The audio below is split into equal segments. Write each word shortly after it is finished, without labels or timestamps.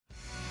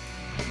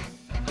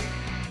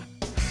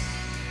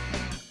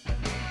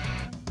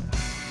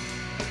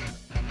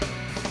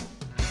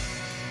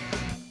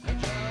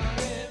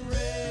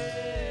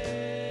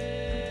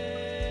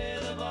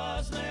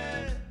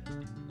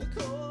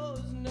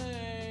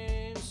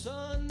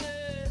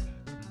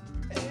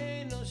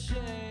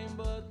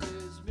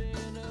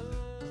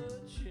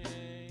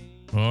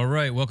All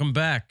right, welcome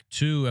back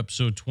to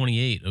episode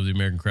 28 of the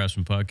American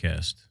Craftsman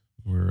Podcast.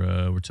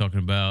 We're talking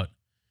about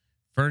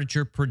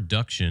furniture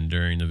production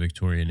during the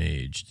Victorian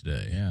age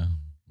today.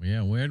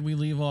 Yeah. Where did we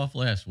leave off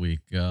last week?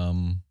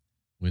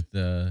 With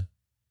the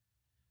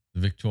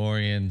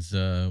Victorians'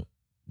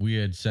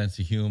 weird sense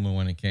of humor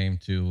when it came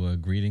to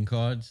greeting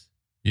cards.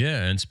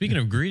 Yeah, and speaking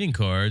of greeting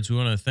cards, we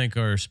want to thank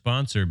our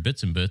sponsor,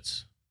 Bits and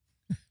Bits.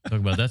 Talk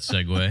about that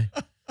segue.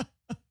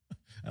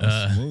 That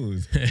was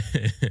smooth.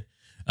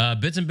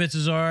 Bits and Bits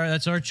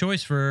that's our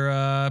choice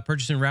for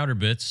purchasing router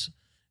bits,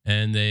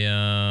 and they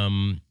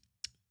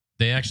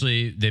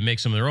make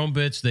some of their own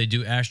bits. They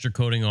do Astra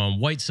coating on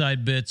white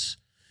side bits,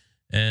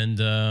 and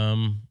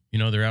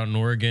they're out in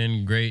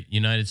Oregon. Great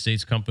United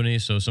States company,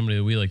 so somebody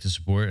that we like to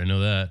support. I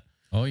know that.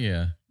 Oh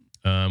yeah.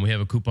 We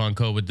have a coupon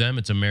code with them.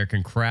 It's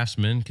American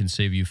Craftsman. Can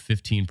save you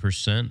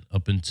 15%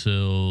 up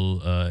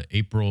until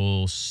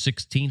April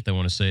 16th. I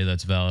want to say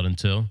that's valid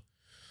until.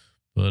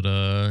 But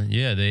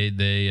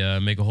they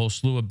make a whole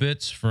slew of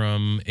bits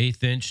from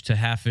 1/8 inch to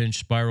 1/2 inch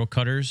spiral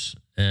cutters,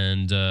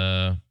 and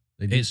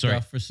They do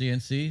stuff for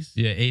CNCs.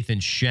 Yeah, 1/8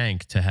 inch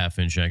shank to 1/2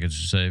 inch shank. I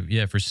should say,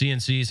 yeah, for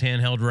CNCs,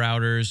 handheld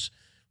routers,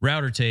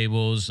 router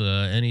tables,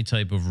 any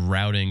type of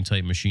routing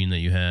type machine that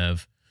you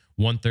have.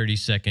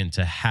 1/32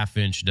 to 1/2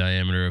 inch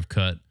diameter of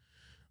cut.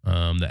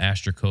 The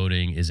Astra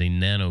coating is a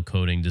nano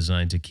coating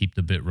designed to keep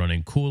the bit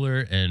running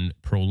cooler and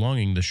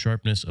prolonging the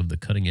sharpness of the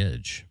cutting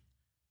edge.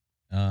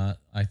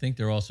 I think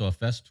they're also a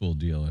Festool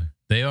dealer.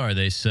 They are.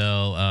 They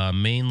sell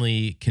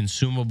mainly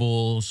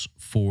consumables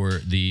for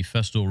the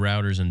Festool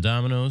routers and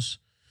dominoes.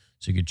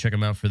 So you can check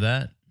them out for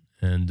that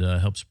and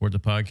help support the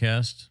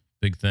podcast.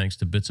 Big thanks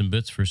to Bits and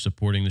Bits for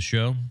supporting the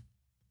show.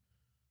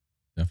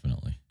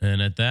 Definitely.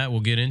 And at that, we'll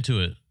get into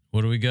it.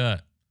 What do we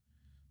got?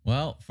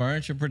 Well,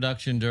 furniture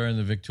production during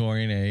the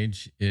Victorian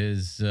age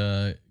is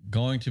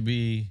going to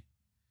be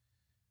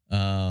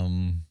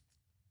the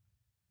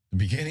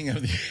beginning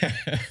of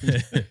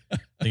the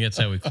I think that's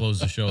how we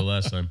closed the show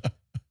last time.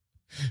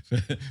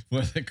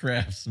 For the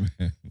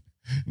craftsman.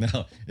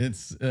 No,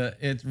 it's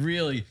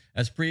really,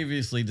 as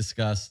previously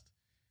discussed,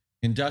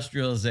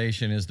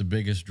 industrialization is the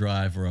biggest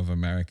driver of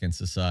American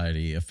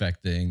society,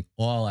 affecting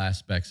all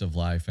aspects of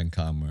life and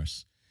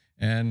commerce.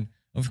 And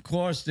of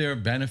course, there are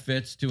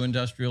benefits to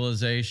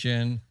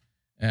industrialization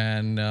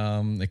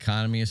and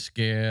economy of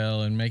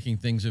scale and making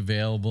things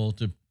available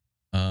to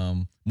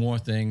more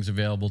things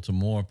available to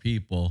more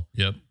people.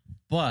 Yep.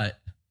 But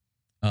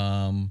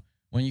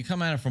when you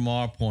come at it from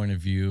our point of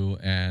view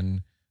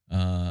and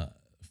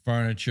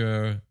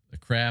furniture, the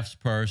crafts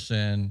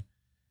person,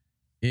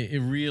 it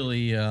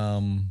really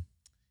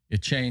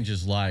it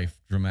changes life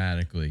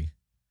dramatically.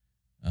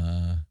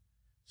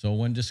 So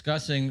when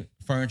discussing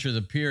furniture of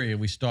the period,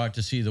 we start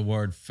to see the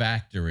word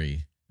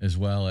factory as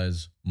well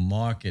as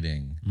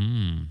marketing.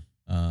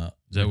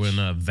 Is that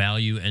when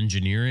value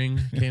engineering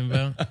came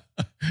about?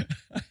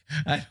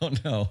 I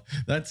don't know.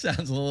 That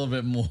sounds a little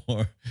bit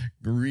more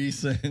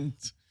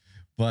recent,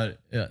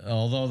 but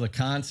although the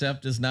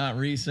concept is not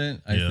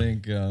recent, I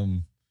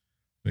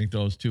think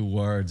those two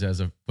words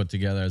put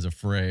together as a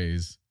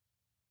phrase.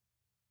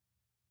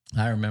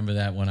 I remember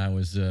that when I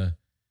was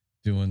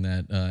doing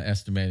that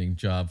estimating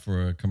job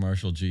for a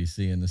commercial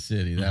GC in the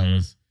city.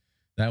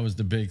 That was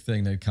the big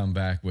thing they'd come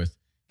back with.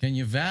 Can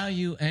you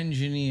value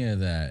engineer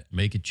that?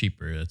 Make it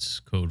cheaper. That's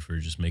code for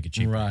just make it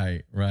cheaper.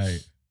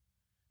 Right.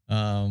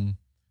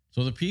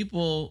 So the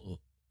people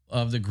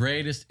of the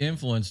greatest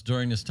influence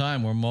during this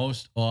time were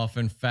most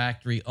often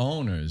factory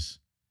owners,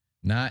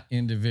 not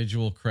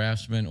individual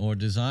craftsmen or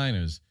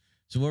designers.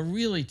 So we're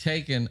really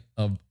taking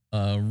a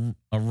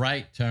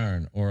right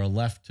turn or a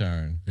left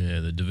turn. Yeah,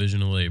 the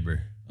division of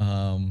labor.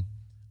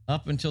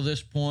 Up until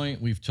this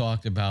point, we've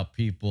talked about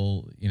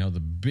people, the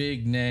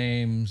big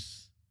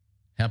names,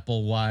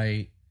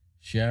 Hepplewhite,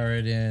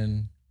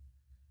 Sheridan,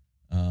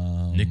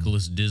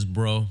 Nicholas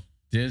Disbrow.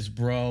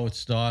 It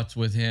starts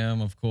with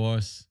him, of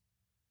course.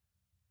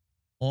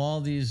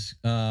 All these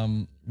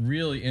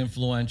really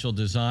influential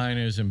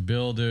designers and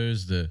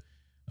builders, the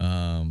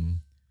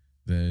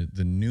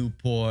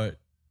Newport,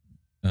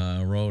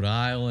 Rhode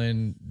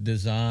Island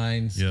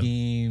design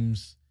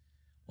schemes,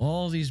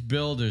 all these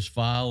builders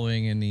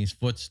following in these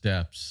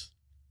footsteps.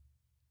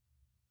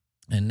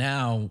 And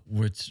now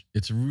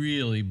it's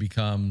really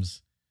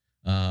becomes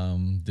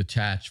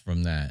detached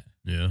from that.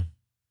 Yeah.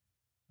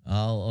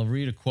 I'll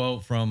read a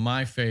quote from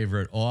my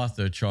favorite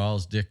author,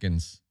 Charles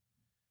Dickens.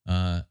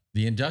 The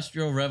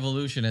Industrial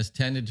Revolution has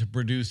tended to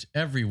produce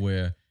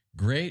everywhere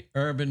great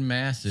urban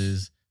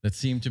masses that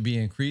seem to be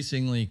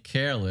increasingly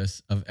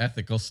careless of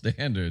ethical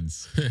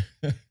standards.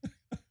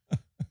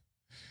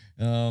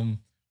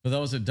 For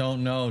those that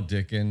don't know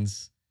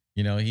Dickens,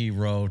 he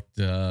wrote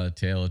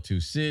Tale of Two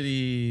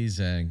Cities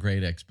and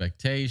Great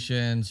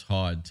Expectations,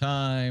 Hard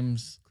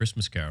Times.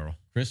 Christmas Carol,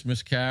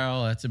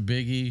 that's a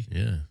biggie.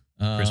 Yeah.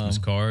 Christmas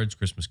Cards,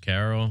 Christmas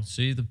Carol.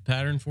 See the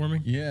pattern for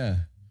me?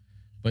 Yeah.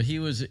 But he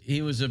was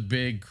a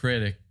big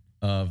critic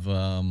of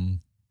the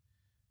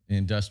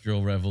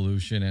Industrial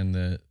Revolution and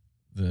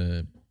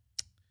the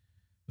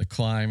the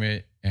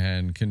climate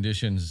and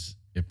conditions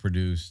it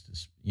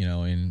produced,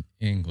 in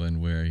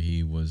England where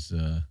he was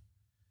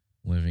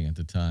living at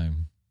the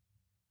time.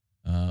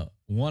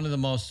 One of the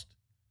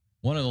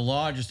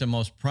largest and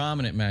most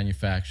prominent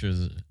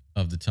manufacturers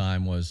of the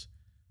time was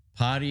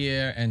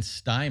Pottier and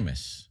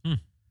Stuymas.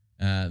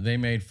 They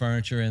made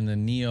furniture in the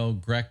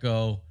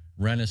Neo-Greco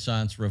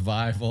Renaissance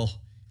Revival,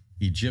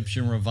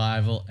 Egyptian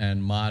Revival,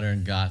 and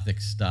modern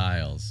Gothic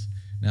styles.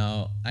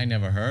 Now, I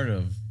never heard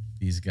of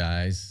these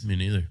guys. Me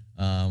neither.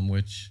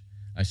 Which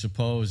I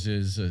suppose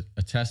is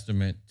a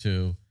testament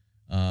to,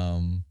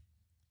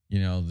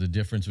 the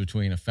difference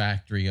between a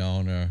factory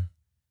owner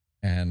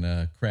and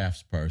a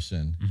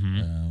craftsperson.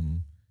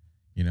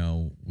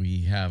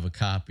 We have a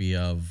copy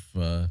of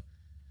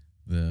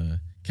the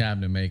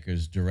cabinet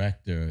maker's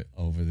director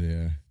over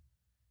there,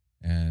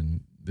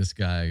 and these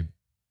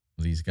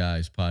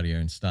guys, Pottier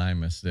and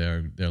Stuymas,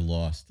 they're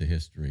lost to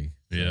history.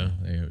 So Yeah,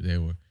 they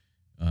were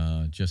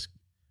just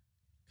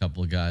a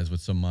couple of guys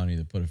with some money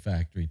to put a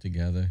factory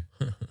together.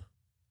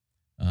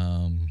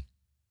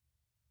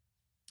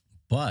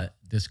 But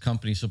this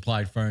company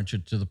supplied furniture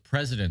to the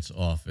president's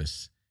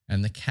office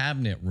and the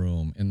cabinet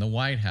room in the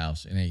White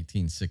House in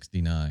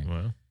 1869.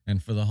 Wow.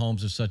 And for the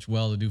homes of such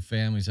well-to-do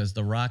families as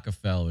the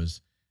Rockefellers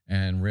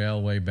and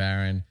railway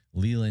baron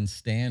Leland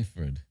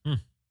Stanford.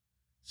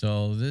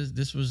 So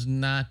this was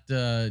not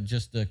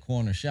just a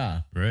corner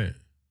shop. Right.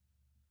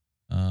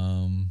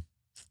 In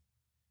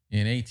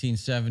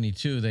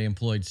 1872, they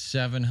employed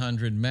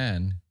 700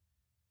 men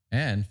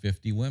and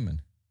 50 women.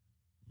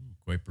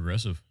 Quite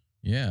progressive.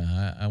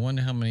 Yeah, I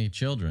wonder how many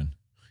children.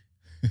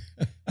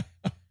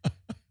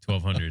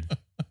 1,200.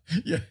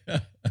 Yeah,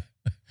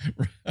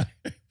 right.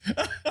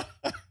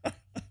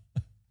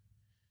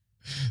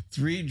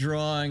 3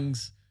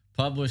 drawings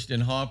published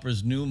in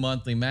Harper's New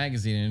Monthly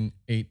magazine in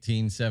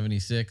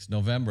 1876,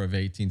 November of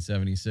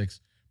 1876,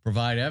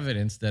 provide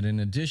evidence that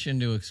in addition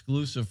to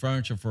exclusive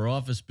furniture for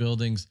office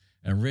buildings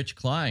and rich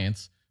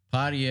clients,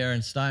 Pottier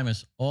and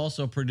Stuymas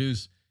also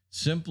produce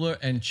simpler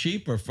and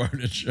cheaper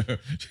furniture.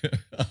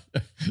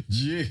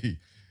 Gee.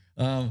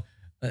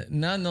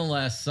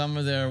 Nonetheless, some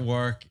of their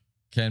work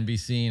can be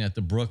seen at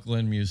the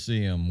Brooklyn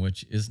Museum,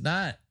 which is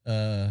not,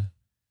 I'm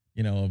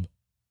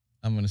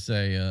going to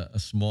say a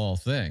small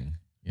thing.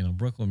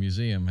 Brooklyn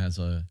Museum has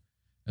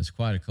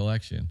quite a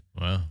collection.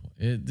 Wow.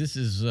 This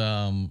is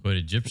quite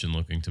Egyptian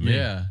looking to me.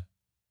 Yeah.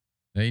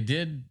 They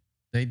did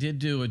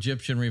do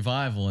Egyptian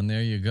Revival, and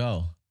there you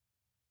go.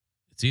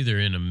 It's either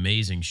in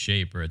amazing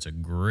shape or it's a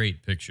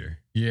great picture.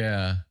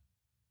 Yeah.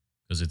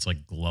 Because it's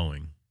like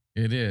glowing.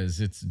 It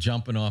is. It's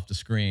jumping off the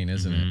screen,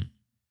 isn't it?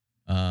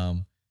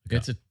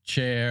 It's a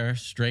chair,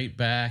 straight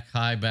back,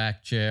 high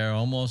back chair,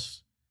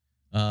 almost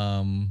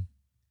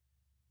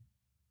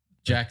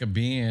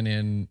Jacobean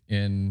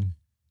in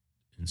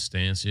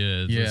stance.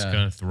 Yeah, it's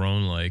kind of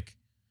throne like.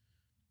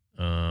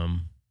 Got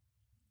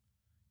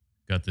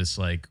this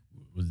like,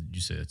 what did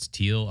you say? It's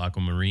teal,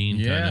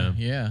 aquamarine kind of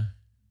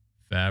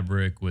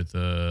fabric with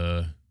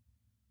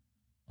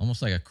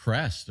almost like a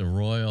crest, a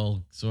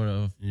royal sort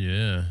of.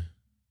 Yeah.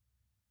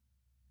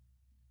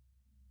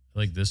 I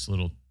like this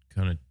little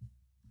kind of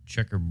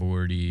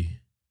checkerboardy.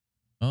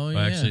 Oh,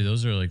 yeah. Actually,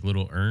 those are like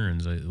little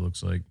urns, it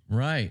looks like.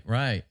 Right.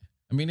 I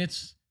mean,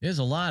 there's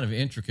a lot of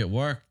intricate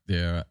work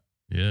there.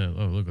 Yeah.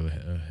 Oh, look at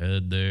the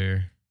head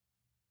there.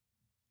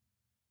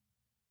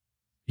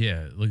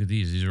 Yeah, look at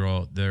these.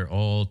 They're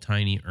all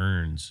tiny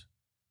urns.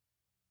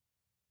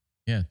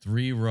 Yeah,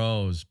 3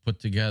 rows put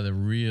together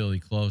really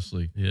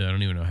closely. Yeah, I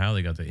don't even know how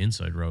they got the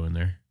inside row in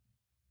there.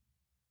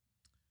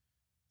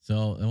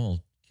 So,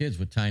 kids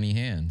with tiny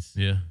hands.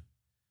 Yeah.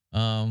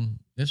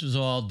 This was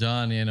all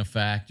done in a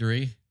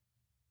factory.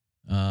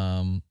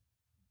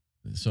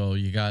 So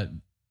you got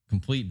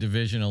complete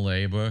division of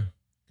labor.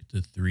 Get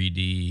the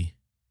 3D.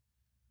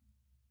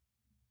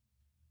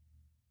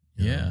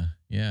 Yeah.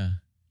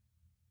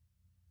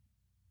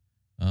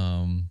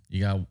 You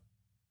got,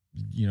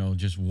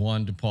 just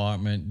one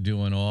department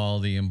doing all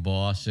the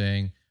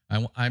embossing.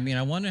 I mean,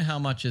 I wonder how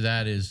much of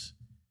that is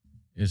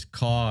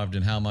carved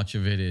and how much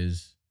of it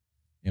is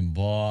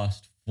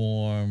embossed,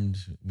 formed.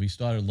 We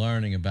started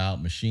learning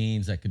about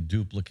machines that could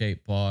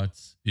duplicate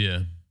parts.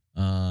 Yeah.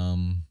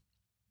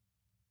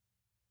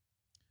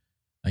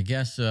 I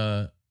guess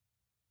the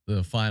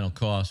final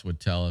cost would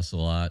tell us a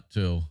lot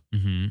too.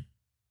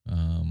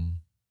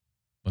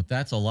 But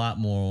that's a lot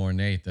more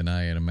ornate than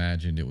I had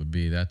imagined it would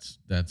be. That's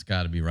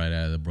got to be right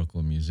out of the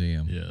Brooklyn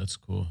Museum. Yeah, that's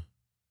cool.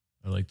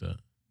 I like that.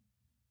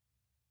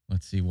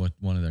 Let's see what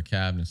one of their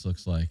cabinets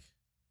looks like.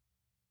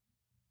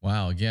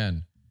 Wow,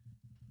 again,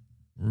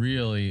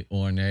 really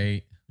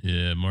ornate.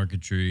 Yeah,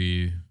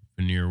 marquetry,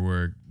 veneer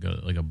work,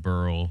 got like a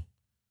burl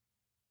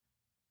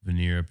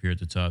veneer up here at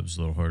the top. It's a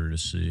little harder to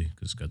see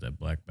because it's got that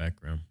black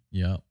background.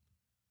 Yep.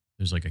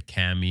 There's like a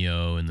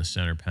cameo in the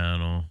center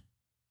panel.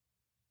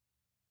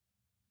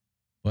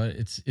 But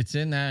it's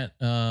in that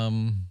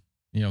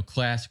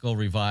classical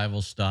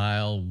revival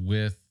style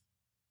with,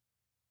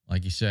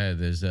 like you said,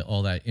 there's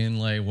all that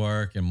inlay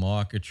work and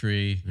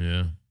marquetry.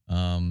 Yeah.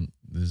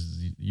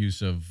 There's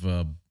use of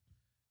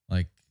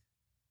like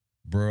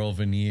burl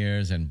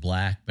veneers and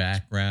black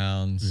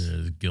backgrounds. Yeah,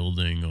 the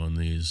gilding on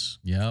these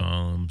Yep.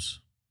 columns.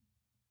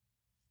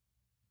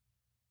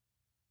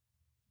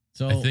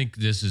 So I think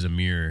this is a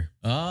mirror.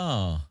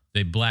 Oh,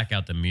 They black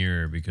out the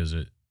mirror because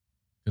of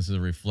the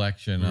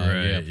reflection.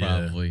 Right, Yeah, yeah.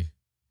 probably.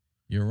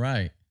 You're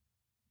right.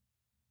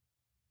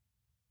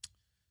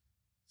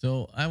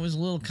 So I was a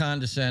little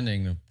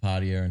condescending of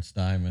Potier and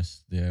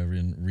Stymus there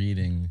in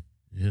reading.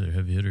 Yeah, they're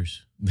heavy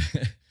hitters.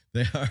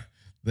 They are.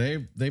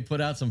 They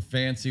put out some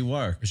fancy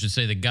work. I should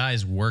say the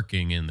guys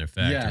working in their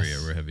factory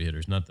Yes. were heavy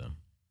hitters, not them.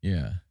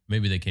 Yeah.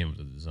 Maybe they came up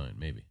with the design.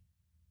 Maybe.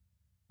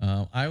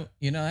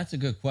 That's a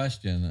good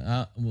question.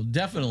 Well,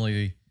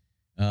 definitely,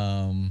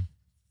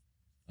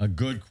 a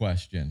good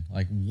question.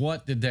 Like,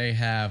 what did they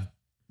have?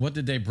 What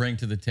did they bring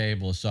to the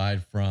table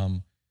aside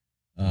from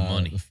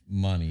Money?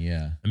 Money,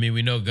 yeah. I mean,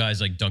 we know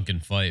guys like Duncan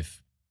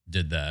Fife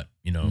did that.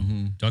 You know,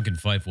 Mhm. Duncan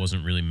Fife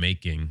wasn't really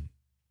making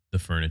the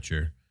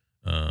furniture,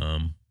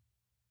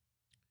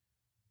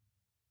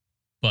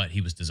 but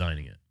he was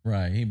designing it.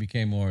 Right. He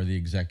became more of the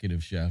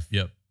executive chef.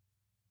 Yep.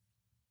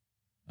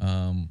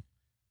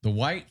 The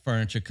White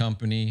Furniture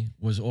Company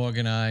was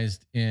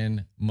organized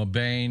in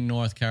Mabane,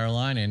 North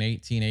Carolina in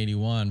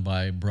 1881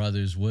 by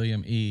brothers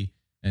William E.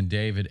 and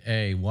David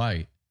A.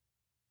 White.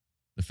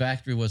 The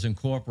factory was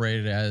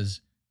incorporated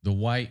as the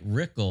White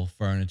Rickle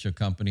Furniture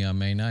Company on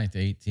May 9th,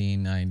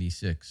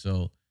 1896.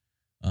 So,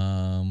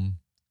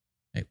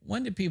 hey,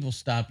 when did people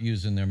stop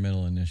using their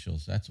middle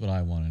initials? That's what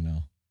I want to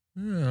know.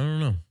 Yeah, I don't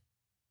know.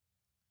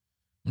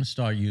 I'm going to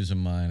start using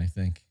mine, I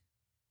think.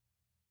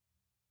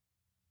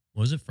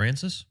 Was it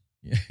Francis?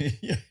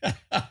 Yeah.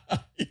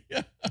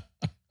 Yeah.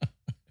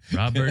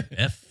 Robert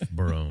F.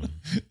 Barone.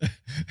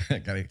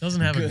 Doesn't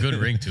have a good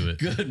ring to it.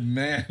 Good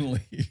manly.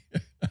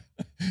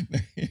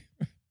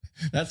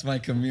 That's my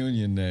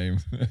communion name.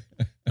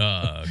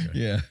 Oh, okay.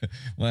 Yeah.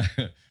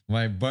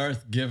 My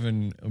birth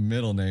given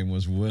middle name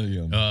was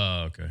William.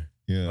 Oh, okay.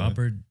 Yeah.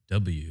 Robert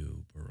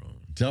W.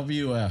 Barone.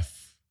 WF.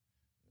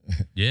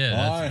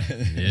 Yeah.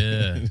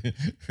 Yeah.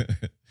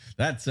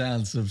 That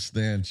sounds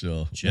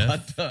substantial.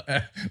 Jeff.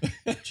 What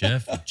the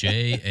Jeff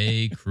J.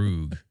 A.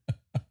 Krug.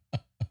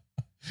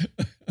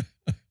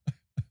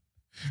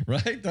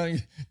 Right?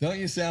 Don't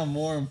you sound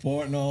more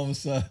important all of a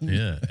sudden?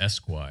 Yeah.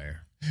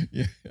 Esquire.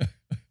 Yeah.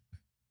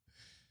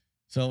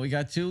 So we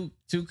got two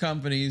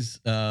companies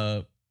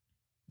that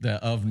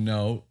of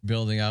note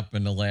building up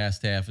in the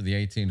last half of the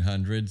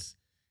 1800s.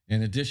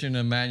 In addition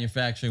to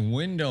manufacturing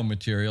window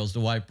materials, the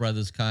White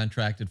brothers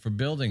contracted for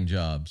building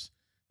jobs.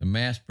 The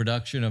mass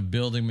production of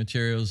building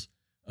materials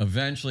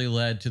eventually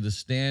led to the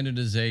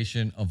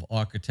standardization of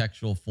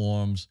architectural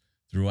forms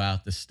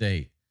throughout the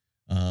state.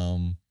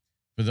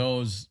 For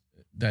those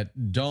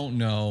that don't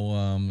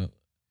know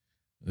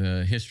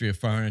the history of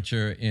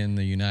furniture in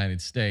the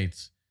United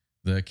States,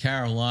 the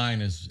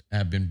Carolinas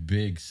have been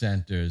big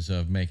centers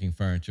of making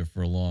furniture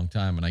for a long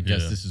time. And I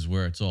guess this is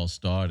where it's all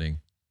starting.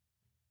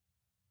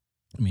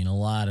 I mean, a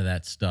lot of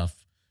that stuff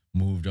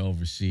moved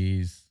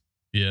overseas.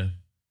 Yeah.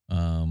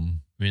 I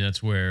mean,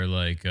 that's where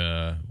like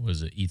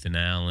was it Ethan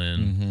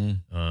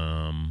Allen,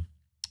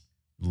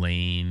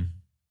 Lane,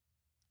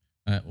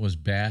 was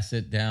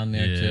Bassett down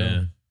there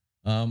too.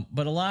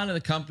 But a lot of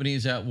the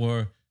companies that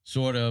were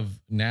sort of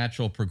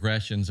natural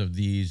progressions of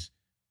these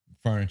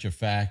furniture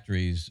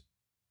factories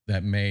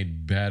that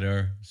made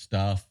better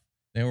stuff,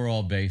 they were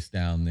all based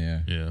down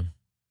there. Yeah.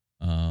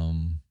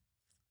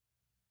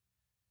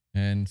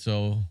 And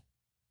so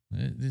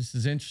this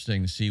is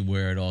interesting to see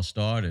where it all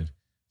started.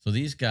 So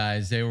these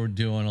guys, they were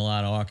doing a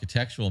lot of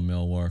architectural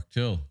millwork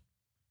too.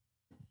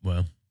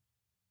 Well,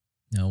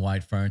 Now,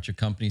 White Furniture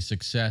Company's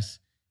success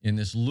in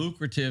this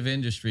lucrative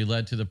industry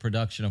led to the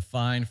production of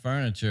fine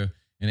furniture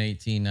in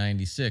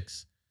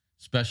 1896,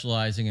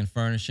 specializing in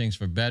furnishings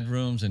for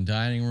bedrooms and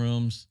dining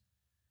rooms,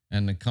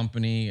 and the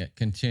company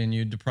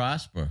continued to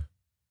prosper.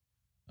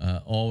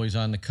 Always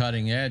on the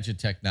cutting edge of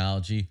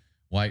technology,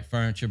 White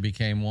Furniture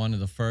became one of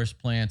the first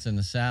plants in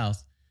the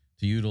South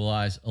to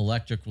utilize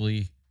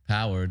electrically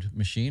powered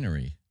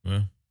machinery.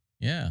 well,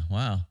 Yeah,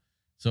 wow.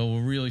 So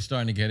we're really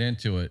starting to get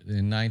into it.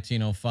 In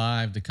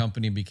 1905, the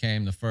company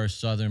became the first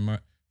Southern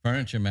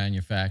furniture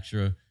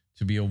manufacturer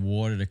to be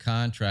awarded a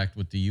contract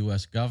with the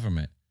U.S.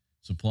 government,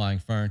 supplying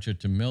furniture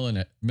to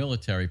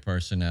military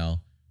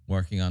personnel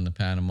working on the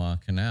Panama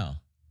Canal.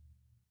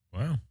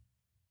 wow.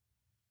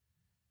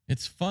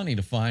 It's funny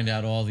to find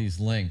out all these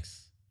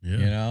links. Yeah.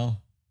 You know,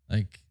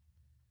 like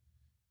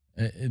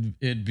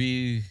it'd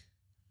be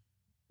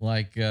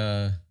like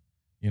a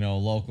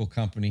local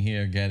company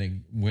here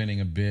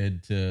winning a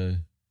bid to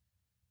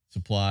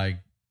supply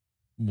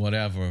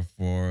whatever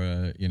for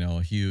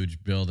a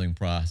huge building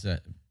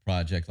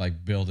project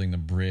like building the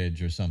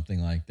bridge or something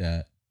like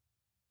that.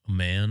 A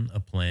man, a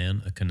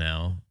plan, a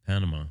canal,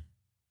 Panama.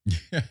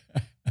 Yes.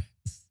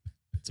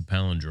 It's a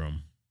palindrome.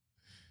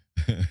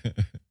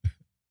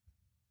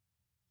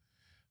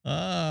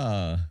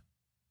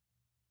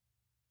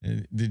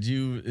 Do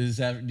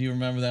you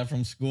remember that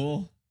from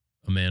school?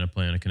 A man, a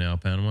plan, a canal,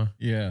 Panama.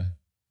 Yeah.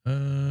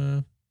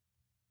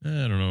 I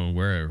don't know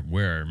where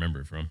I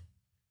remember it from.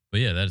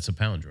 But yeah, that's a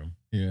palindrome.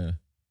 Yeah.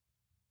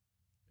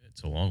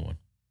 It's a long one.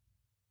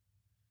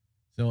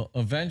 So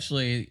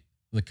eventually,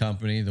 the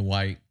company, the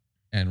White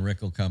and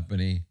Rickel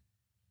Company,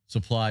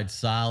 supplied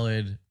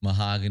solid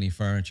mahogany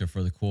furniture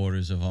for the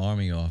quarters of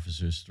Army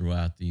officers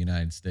throughout the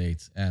United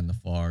States and the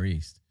Far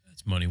East.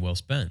 That's money well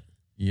spent.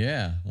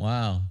 Yeah,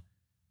 wow.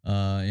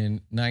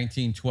 In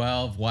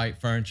 1912, White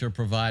Furniture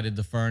provided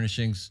the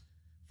furnishings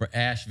for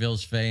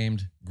Asheville's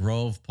famed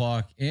Grove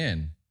Park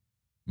Inn,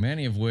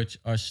 many of which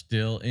are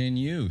still in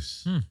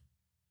use.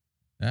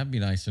 That'd be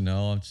nice to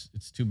know.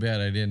 It's too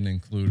bad I didn't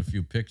include a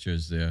few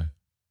pictures there.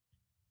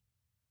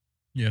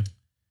 Yeah.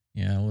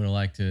 Yeah, I would have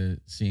liked to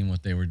seen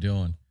what they were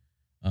doing.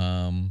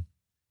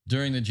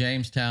 During the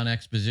Jamestown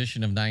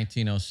Exposition of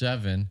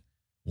 1907,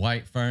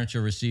 White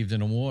Furniture received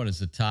an award as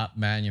the top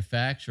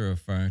manufacturer of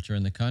furniture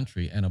in the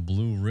country and a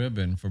blue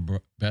ribbon for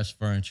best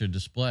furniture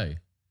display.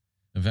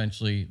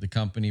 Eventually, the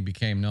company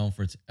became known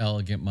for its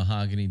elegant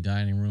mahogany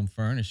dining room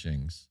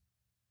furnishings.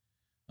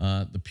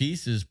 The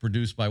pieces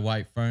produced by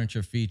White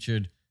Furniture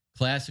featured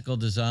classical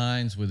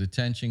designs with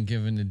attention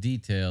given to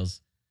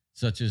details,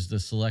 such as the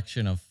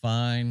selection of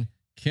fine,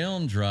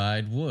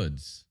 kiln-dried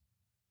woods.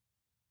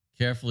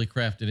 Carefully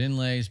crafted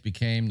inlays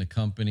became the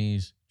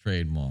company's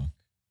trademark.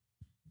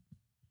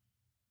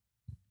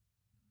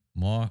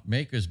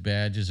 Maker's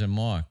badges and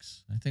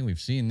marks. I think we've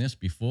seen this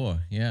before.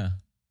 Yeah.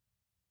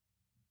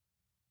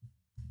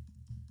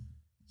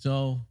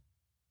 So,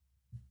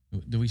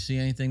 do we see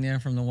anything there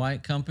from the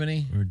White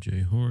Company? Or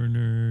J.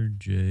 Horner,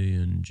 J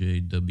and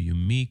J.W.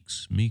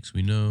 Meeks. Meeks,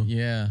 we know.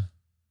 Yeah.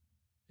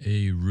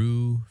 A.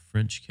 Roux,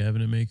 French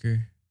cabinet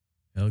maker.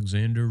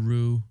 Alexander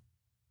Roux,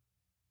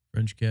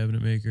 French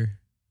cabinet maker.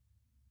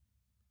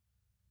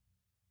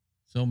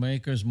 So,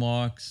 Maker's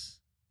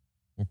marks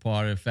were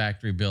part of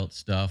factory built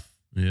stuff.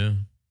 Yeah.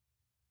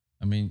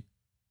 I mean,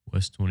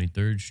 West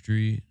 23rd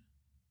Street.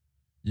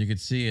 You could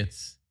see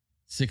it's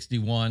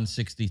 61,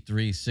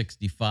 63,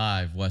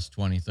 65 West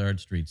 23rd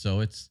Street.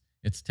 So it's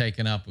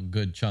taken up a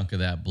good chunk of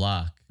that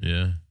block.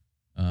 Yeah.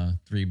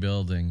 3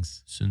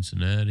 buildings.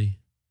 Cincinnati.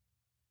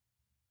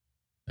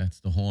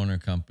 That's the Horner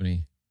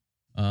Company.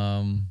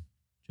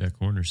 Jack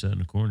Horner sat in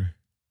the corner.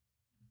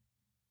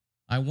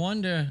 I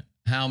wonder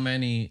how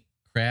many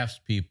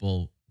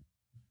craftspeople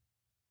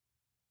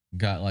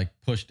got like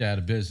pushed out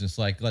of business.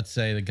 Like, let's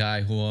say the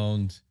guy who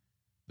owned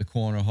the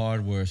corner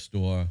hardware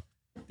store,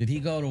 did he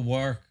go to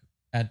work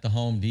at the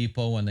Home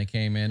Depot when they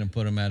came in and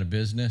put him out of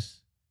business?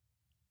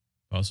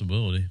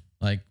 Possibility.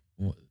 Like,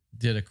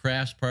 did a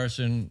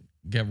craftsperson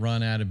get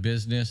run out of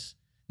business?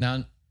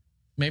 Now,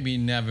 maybe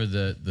never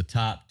the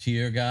top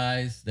tier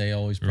guys. They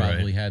always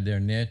probably had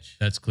their niche.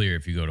 That's clear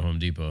if you go to Home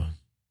Depot.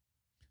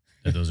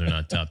 That those are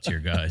not top tier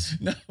guys.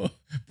 No,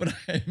 but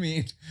I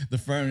mean the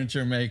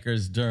furniture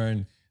makers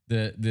during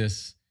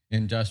this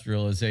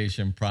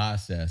industrialization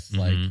process.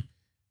 Like,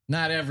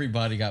 not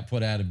everybody got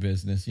put out of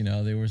business. You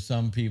know, there were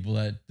some people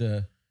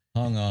that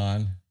hung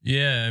on.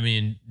 Yeah, I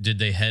mean, did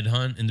they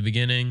headhunt in the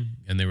beginning?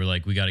 And they were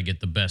like, we got to get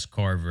the best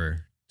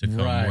carver to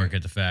come work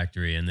at the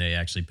factory. And they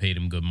actually paid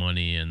him good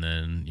money. And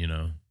then, you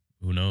know,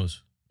 who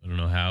knows? I don't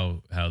know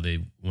how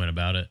they went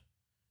about it.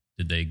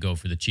 Did they go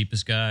for the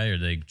cheapest guy or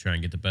they try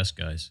and get the best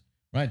guys?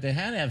 Right. They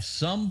had to have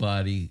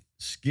somebody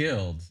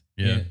skilled,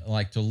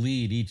 like to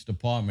lead each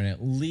department,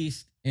 at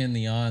least in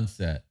the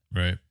onset.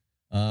 Right.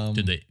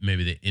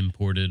 Maybe they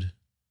imported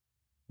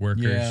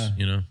workers,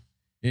 you know?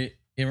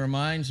 It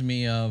reminds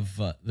me of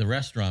the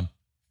restaurant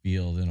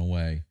field in a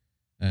way,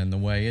 and the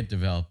way it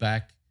developed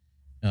back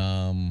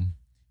in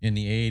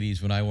the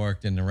 80s when I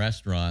worked in the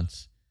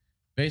restaurants.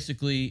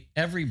 Basically,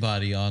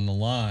 everybody on the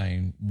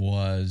line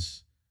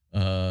was,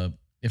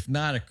 if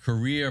not a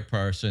career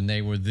person,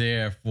 they were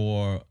there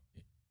for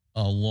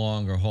a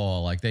longer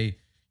haul. Like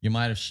you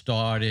might have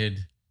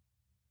started,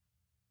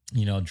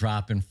 you know,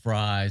 dropping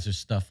fries or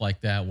stuff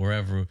like that,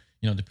 wherever,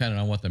 you know, depending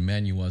on what the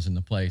menu was in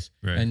the place.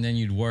 Right. And then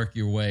you'd work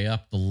your way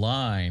up the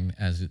line,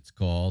 as it's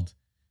called,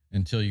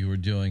 until you were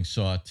doing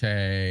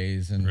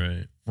sautés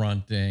and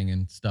fronting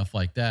and stuff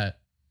like that.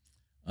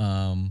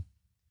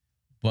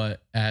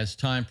 But as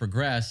time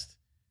progressed,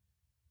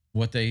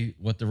 what the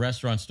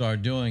restaurant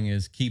started doing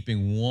is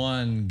keeping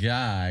one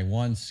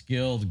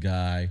skilled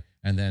guy,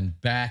 and then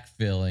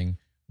backfilling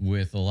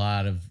with a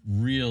lot of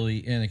really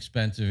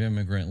inexpensive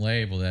immigrant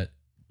labor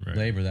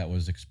that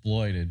was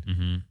exploited,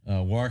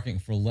 working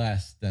for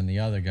less than the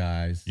other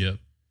guys. Yep.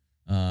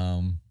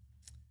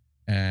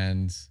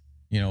 And,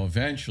 you know,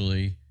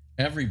 eventually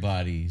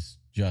everybody's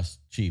just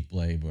cheap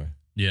labor.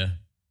 Yeah.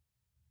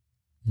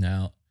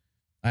 Now,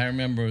 I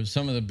remember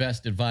some of the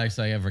best advice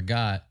I ever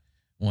got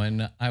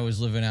when I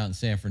was living out in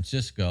San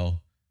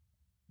Francisco.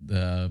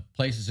 The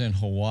places in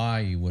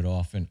Hawaii would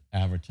often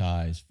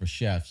advertise for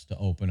chefs to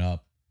open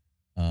up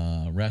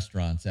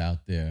restaurants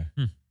out there.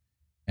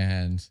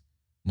 And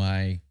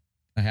I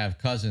have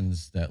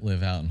cousins that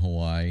live out in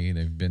Hawaii.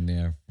 They've been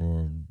there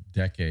for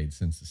decades,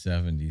 since the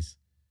 70s.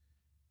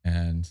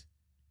 And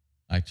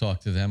I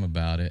talked to them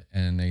about it,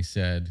 and they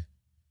said,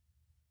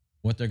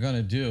 what they're going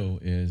to do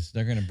is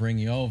they're going to bring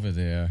you over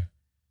there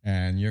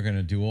and you're going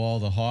to do all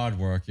the hard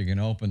work. You're going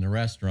to open the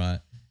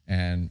restaurant.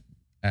 And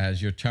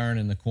as you're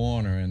turning the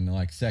corner in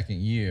like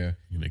second year,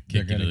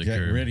 they're going to get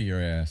rid of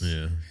your ass.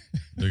 Yeah.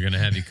 They're going to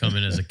have you come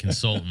in as a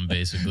consultant,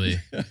 basically.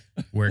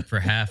 Work for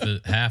half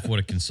what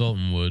a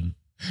consultant would.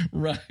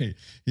 Right.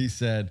 He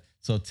said,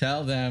 so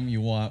tell them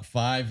you want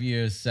 5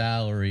 years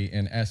salary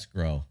in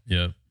escrow.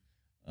 Yep.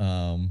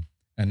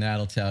 And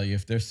that'll tell you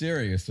if they're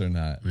serious or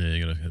not. Yeah,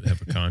 you got to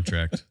have a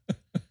contract.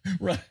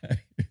 Right.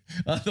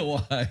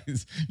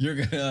 Otherwise, you're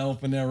going to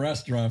open their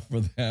restaurant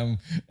for them,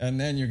 and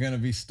then you're going to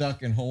be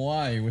stuck in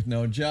Hawaii with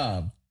no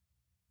job.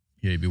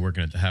 Yeah, you'd be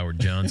working at the Howard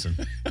Johnson.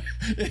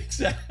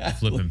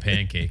 Exactly. Flipping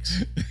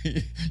pancakes.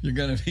 You're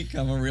going to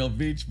become a real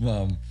beach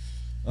bum.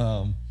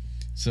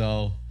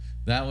 So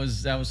that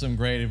was some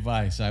great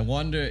advice. I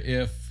wonder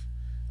if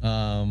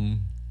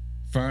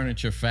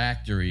furniture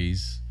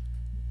factories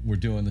were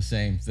doing the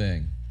same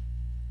thing.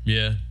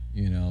 Yeah.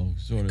 You know,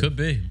 sort of. Could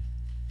be.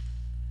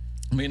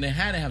 I mean, they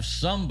had to have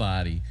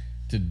somebody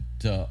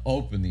to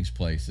open these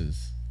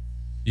places.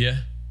 Yeah.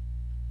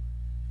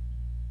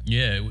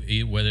 Yeah,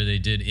 whether they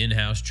did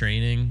in-house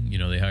training, you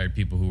know, they hired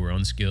people who were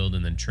unskilled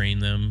and then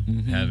trained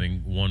them,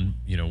 having one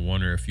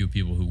or a few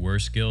people who were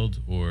skilled,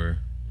 or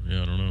I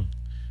don't know.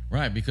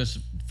 Right, because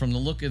from the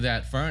look of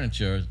that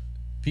furniture,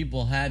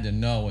 people had to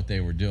know what they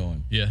were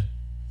doing. Yeah.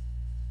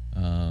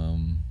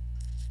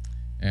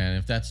 And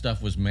if that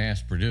stuff was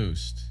mass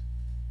produced.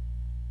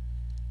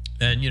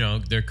 And, you know,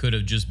 there could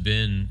have just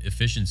been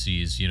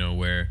efficiencies, you know,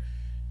 where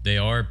they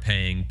are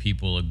paying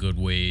people a good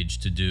wage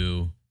to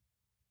do,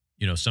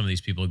 you know, some of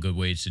these people a good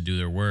wage to do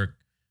their work,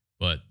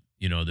 but,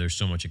 you know, there's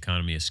so much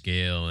economy of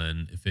scale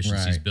and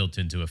efficiencies built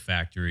into a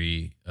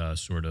factory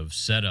sort of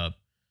setup,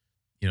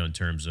 you know, in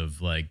terms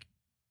of like,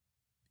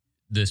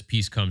 this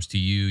piece comes to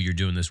you, you're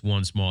doing this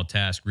one small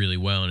task really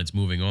well and it's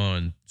moving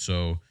on.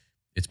 So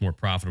it's more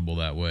profitable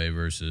that way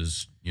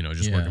versus, you know,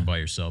 just working by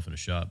yourself in a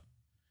shop.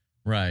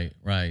 Right.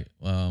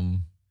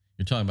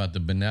 You're talking about the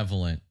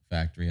benevolent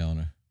factory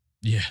owner.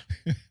 Yeah.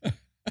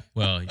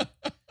 Well,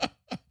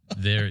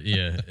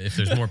 if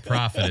there's more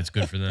profit, it's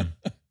good for them.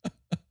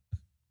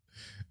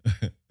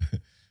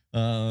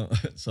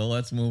 So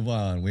let's move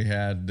on. We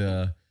had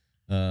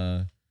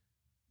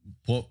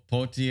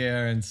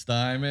Potier and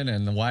Steinman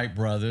and the White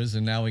brothers,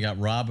 and now we got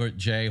Robert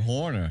J.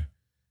 Horner.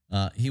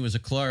 He was a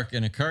clerk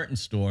in a curtain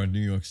store in New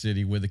York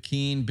City with a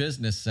keen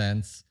business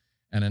sense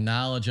and a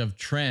knowledge of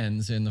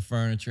trends in the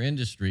furniture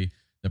industry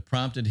that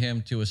prompted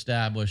him to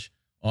establish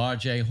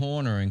R.J.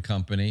 Horner and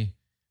Company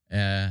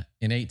in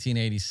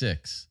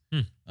 1886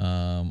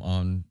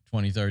 on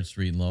 23rd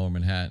Street in Lower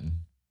Manhattan.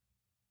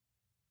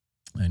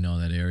 I know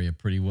that area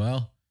pretty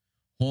well.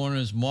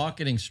 Horner's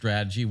marketing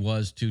strategy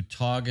was to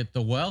target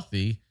the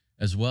wealthy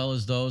as well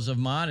as those of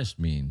modest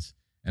means,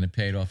 and it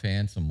paid off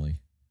handsomely.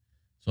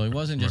 So he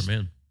wasn't just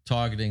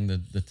targeting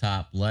the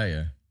top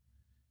layer.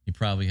 He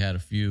probably had a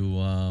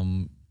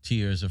few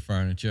tiers of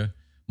furniture.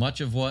 Much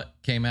of what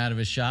came out of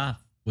his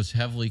shop was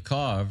heavily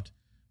carved,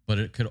 but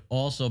it could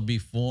also be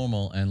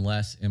formal and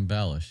less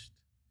embellished.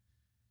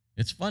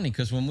 It's funny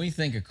because when we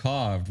think of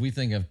carved, we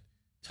think of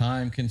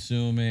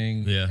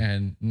time-consuming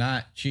and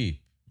not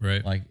cheap.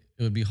 Right. Like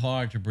it would be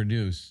hard to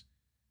produce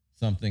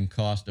something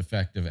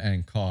cost-effective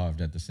and carved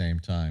at the same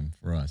time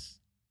for us.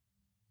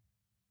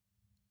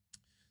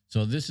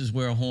 So this is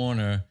where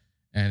Horner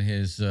and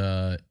his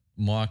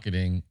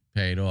marketing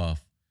paid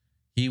off.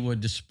 He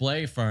would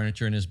display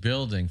furniture in his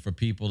building for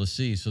people to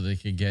see so they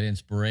could get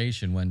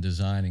inspiration when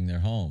designing their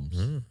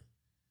homes.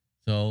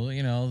 So,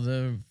 you know,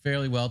 the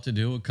fairly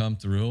well-to-do would come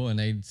through and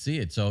they'd see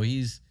it. So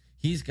he's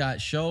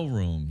got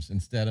showrooms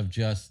instead of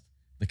just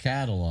the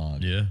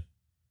catalog. Yeah.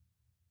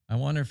 I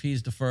wonder if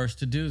he's the first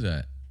to do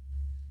that.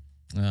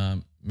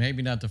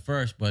 Maybe not the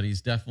first, but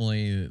he's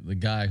definitely the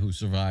guy who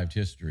survived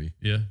history.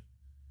 Yeah.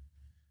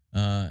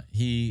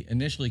 He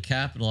initially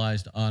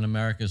capitalized on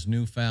America's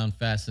newfound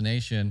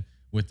fascination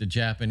with the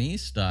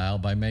Japanese style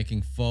by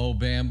making faux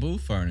bamboo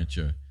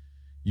furniture,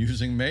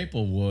 using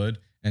maple wood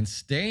and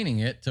staining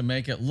it to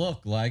make it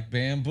look like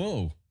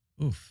bamboo.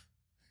 Oof.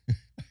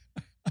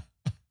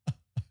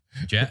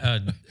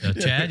 Chad,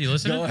 you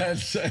listening? Go ahead and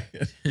say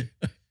it.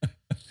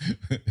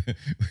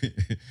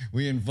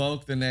 we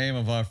invoke the name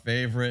of our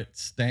favorite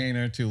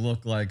stainer to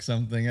look like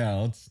something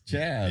else.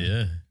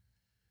 Chad.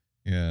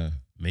 Yeah.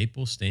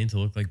 Maple stained to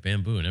look like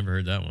bamboo. I never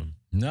heard that one.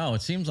 No,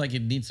 it seems like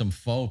it needs some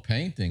faux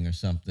painting or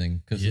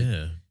something. Because,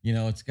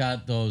 it's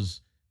got those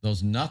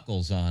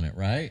knuckles on it,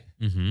 right?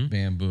 Mm-hmm.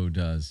 Bamboo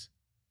does.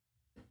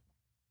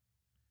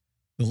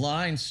 The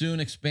line soon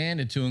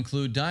expanded to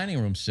include dining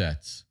room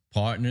sets,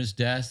 partners'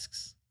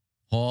 desks,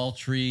 hall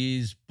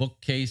trees,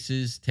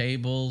 bookcases,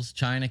 tables,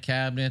 china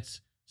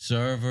cabinets,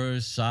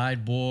 servers,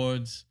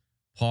 sideboards,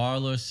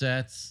 parlor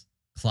sets,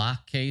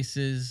 clock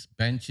cases,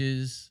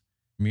 benches,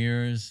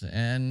 mirrors,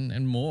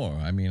 and more.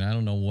 I mean, I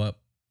don't know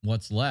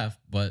what's left,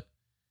 but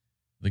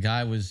the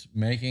guy was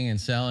making and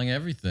selling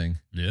everything.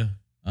 Yeah.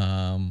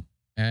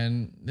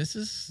 And this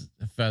is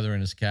a feather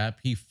in his cap.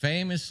 He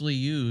famously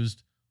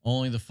used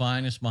only the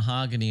finest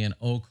mahogany and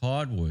oak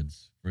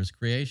hardwoods for his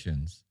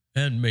creations.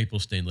 And maple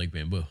stained like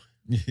bamboo.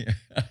 Yeah.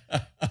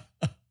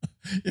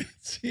 It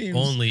seems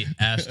Only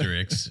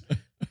asterisks.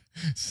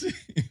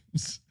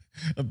 seems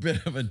a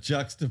bit of a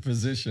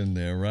juxtaposition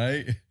there,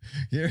 right?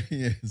 Here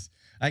he is.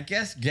 I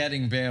guess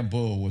getting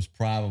bamboo was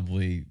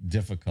probably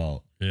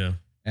difficult. Yeah.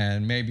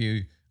 And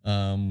maybe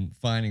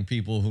finding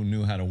people who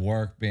knew how to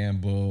work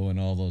bamboo and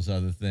all those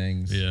other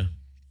things. Yeah.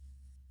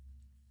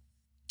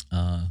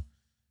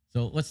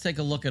 So let's take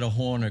a look at a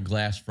Horner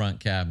glass front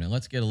cabinet.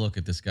 Let's get a look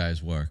at this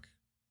guy's work.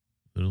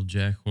 Little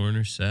Jack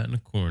Horner sat in a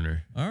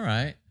corner, All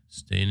right.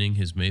 staining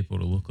his maple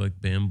to look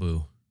like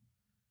bamboo.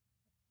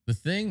 The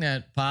thing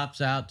that pops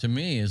out to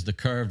me is the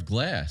curved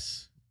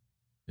glass.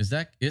 Is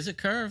it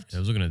curved? I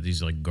was looking at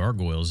these like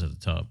gargoyles at the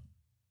top.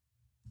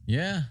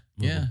 Yeah.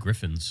 Little Yeah.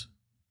 griffins.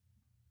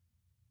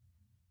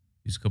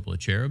 These couple of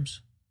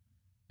cherubs.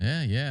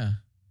 Yeah. Yeah.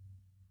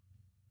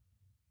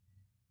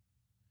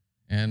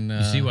 And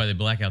You see why they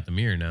black out the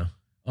mirror now.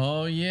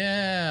 oh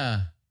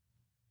yeah.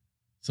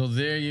 So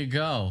there you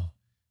go.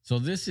 So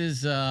this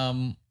is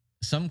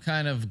some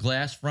kind of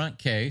glass front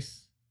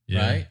case, Yeah.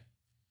 right?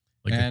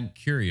 Like And- a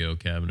curio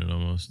cabinet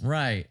almost.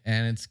 Right.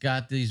 And it's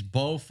got these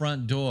bow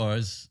front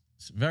doors,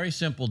 very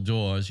simple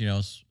doors,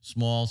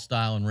 small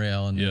style and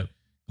rail and Yep.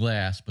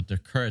 glass, but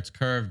it's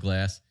curved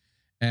glass.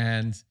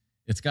 And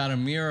it's got a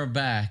mirror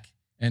back.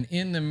 And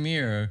in the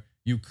mirror,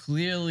 you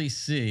clearly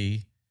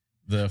see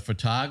the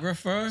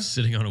photographer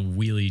Sitting on a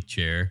wheelie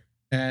chair.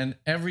 and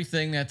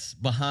everything that's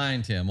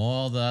behind him,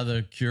 all the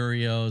other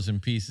curios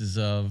and pieces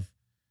of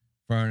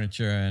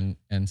furniture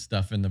and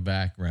stuff in the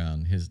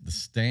background. The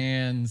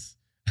stands.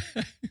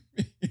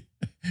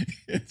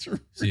 It's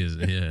See,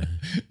 yeah.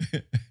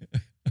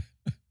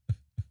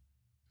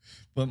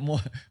 but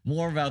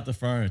more about the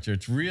furniture.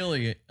 It's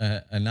really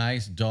a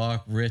nice,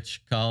 dark,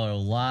 rich color. A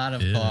lot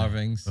of Yeah.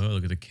 carvings. Oh,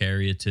 look at the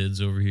caryatids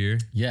over here.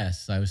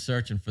 Yes, I was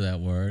searching for that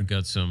word.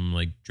 Got some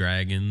like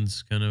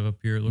dragons kind of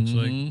up here, it looks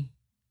like. Mhm.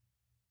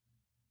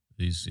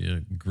 These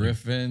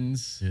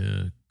Griffins.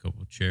 Yeah, a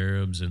couple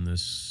cherubs and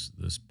this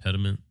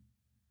pediment.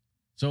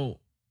 So,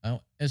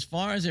 as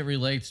far as it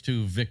relates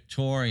to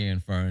Victorian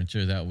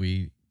furniture that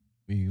we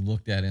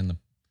looked at in the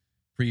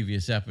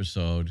previous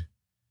episode,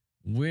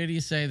 where do you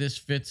say this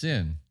fits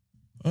in?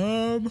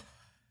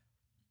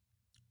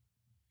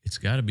 It's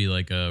got to be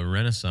like a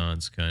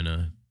Renaissance kind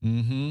of,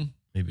 Mm-hmm.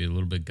 maybe a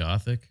little bit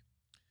Gothic.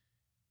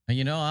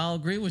 And I'll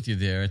agree with you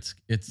there.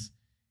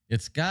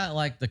 It's got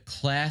like the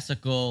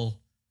classical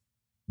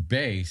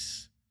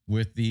base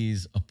with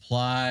these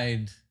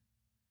applied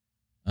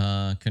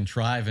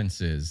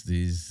contrivances.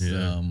 These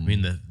Yeah. I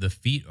mean, the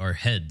feet are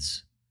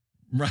heads,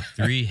 right.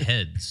 3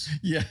 heads.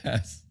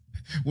 Yes,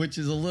 which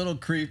is a little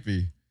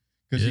creepy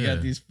because you Yeah.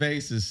 got these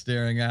faces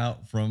staring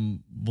out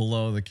from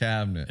below the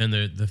cabinet. And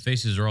the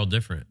faces are all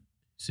different.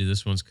 See,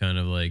 this one's kind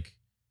of like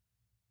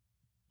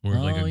more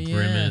of like Oh, a yeah.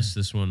 grimace.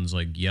 This one's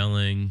like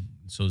yelling.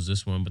 So is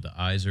this one, but the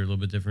eyes are a little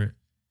bit different.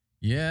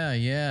 Yeah,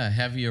 yeah,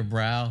 heavier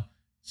brow.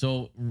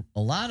 So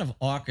a lot of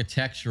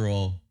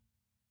architectural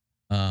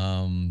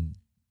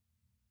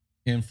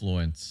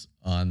influence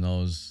on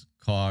those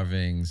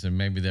carvings, and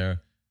maybe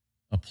they're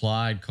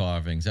applied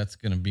carvings. That's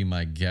going to be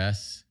my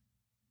guess.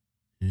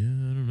 Yeah,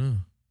 I don't know.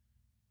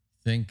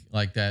 Think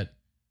like that.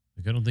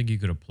 Like, I don't think you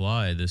could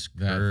apply this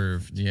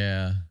curved.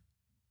 Yeah.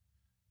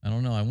 I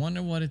don't know. I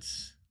wonder what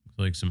it's.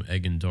 Like some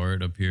egg and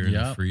dart up here in the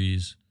Yep.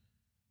 frieze.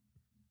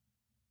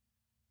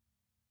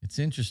 It's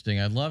interesting.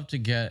 I'd love to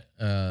get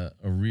a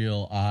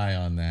real eye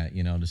on that,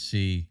 to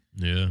see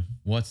Yeah.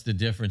 what's the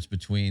difference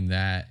between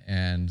that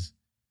and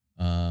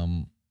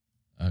a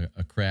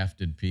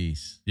crafted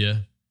piece, Yeah.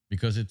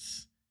 because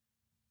it's,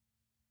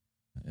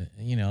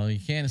 you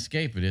can't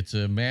escape it. It's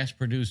a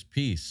mass-produced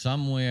piece.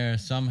 Somewhere,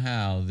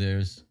 somehow,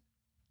 there's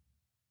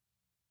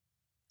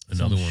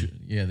Another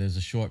one. there's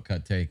a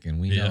shortcut taken.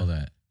 We Yeah. know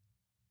that.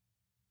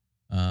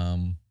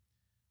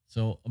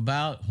 So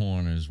about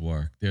Horner's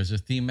work, there's a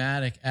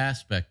thematic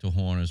aspect to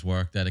Horner's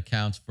work that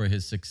accounts for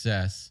his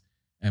success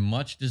and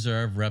much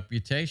deserved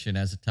reputation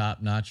as a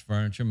top-notch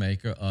furniture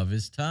maker of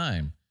his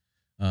time,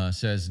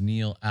 says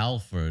Neil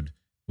Alford,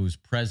 who's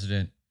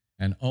president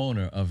and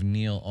owner of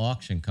Neil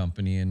Auction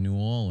Company in New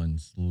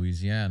Orleans,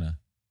 Louisiana.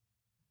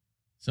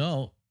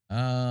 So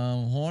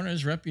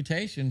Horner's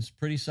reputation's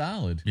pretty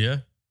solid. Yeah.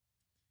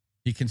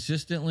 He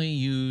consistently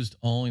used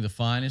only the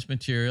finest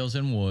materials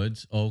and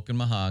woods, oak and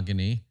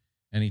mahogany,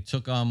 and he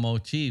took on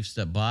motifs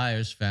that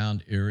buyers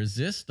found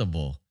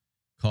irresistible.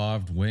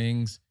 Carved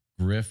wings,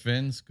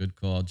 griffins, good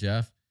call,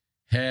 Jeff,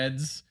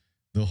 heads,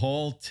 the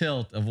whole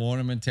tilt of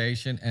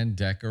ornamentation and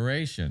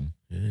decoration.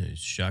 Yeah.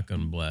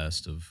 Shotgun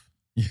blast of.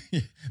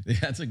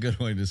 That's a good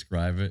way to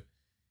describe it.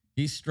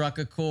 He struck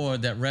a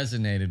chord that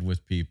resonated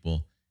with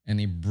people, and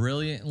he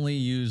brilliantly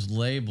used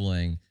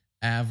labeling,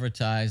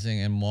 advertising,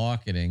 and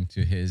marketing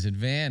to his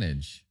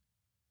advantage.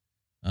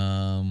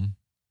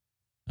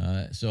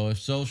 So if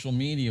social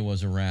media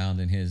was around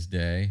in his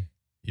day,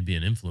 He'd be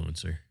an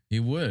influencer. he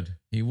would.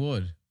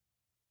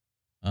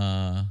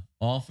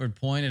 Alford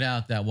pointed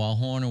out that while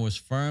Horner was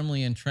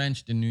firmly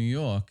entrenched in New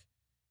York,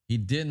 he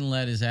didn't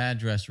let his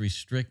address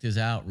restrict his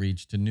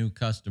outreach to new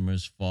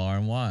customers far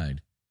and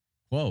wide.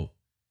 Quote,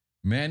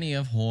 many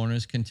of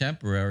Horner's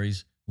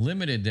contemporaries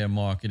limited their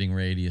marketing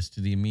radius to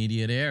the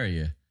immediate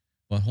area,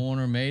 but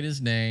Horner made his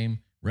name,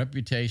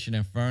 reputation,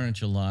 and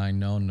furniture line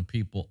known to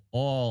people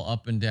all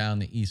up and down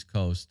the East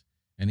Coast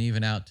and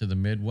even out to the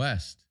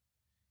Midwest.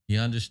 He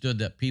understood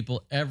that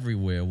people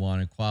everywhere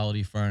wanted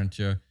quality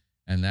furniture,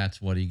 and that's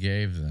what he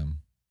gave them.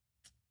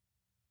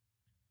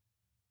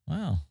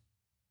 Wow.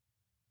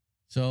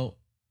 So,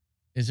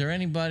 is there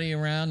anybody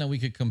around that we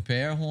could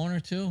compare Horner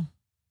to?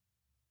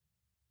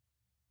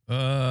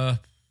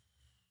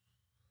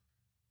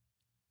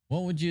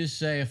 What would you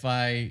say if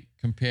I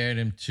compared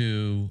him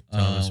to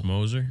Thomas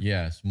Moser?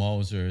 Yes,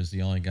 Moser is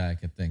the only guy I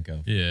could think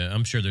of. Yeah,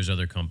 I'm sure there's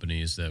other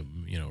companies that,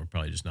 we're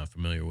probably just not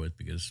familiar with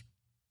because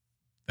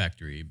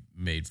factory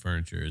made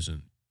furniture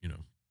isn't,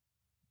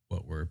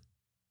 what we're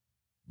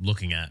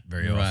looking at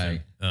very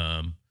often.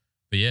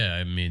 But yeah,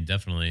 I mean,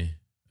 definitely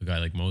a guy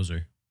like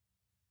Moser.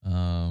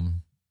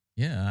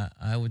 Yeah,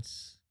 I would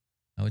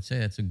say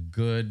that's a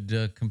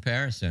good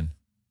comparison.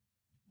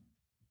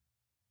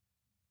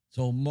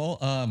 So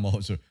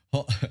Moser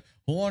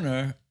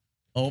Horner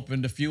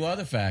opened a few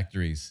other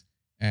factories,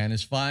 and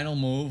his final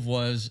move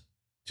was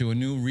to a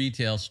new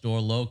retail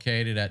store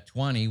located at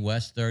 20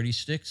 West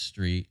 36th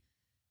Street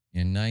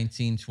in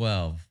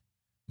 1912.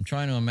 I'm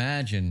trying to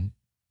imagine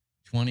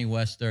 20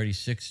 West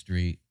 36th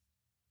Street.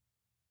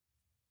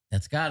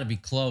 That's got to be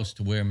close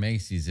to where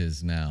Macy's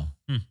is now.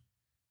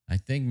 I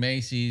think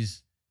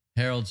Macy's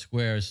Herald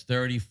Square is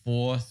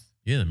 34th.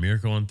 Yeah, the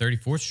Miracle on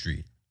 34th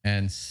Street.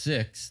 And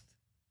 6th.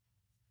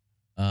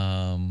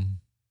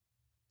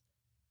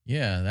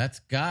 Yeah, that's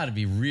got to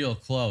be real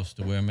close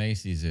to where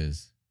Macy's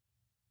is.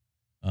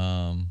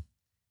 And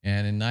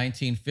in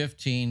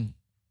 1915,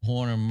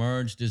 Horner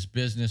merged his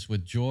business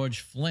with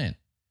George Flint,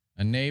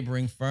 a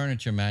neighboring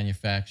furniture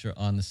manufacturer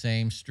on the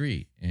same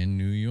street in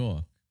New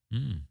York.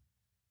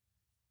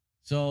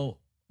 So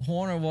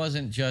Horner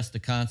wasn't just a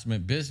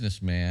consummate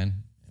businessman,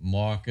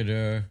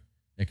 marketer,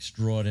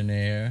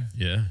 extraordinaire,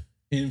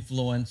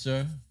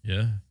 influencer,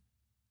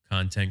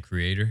 content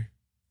creator.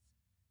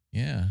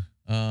 Yeah.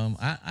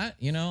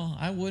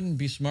 I wouldn't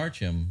besmirch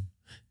him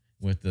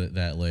with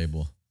that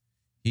label.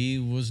 He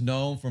was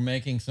known for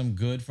making some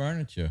good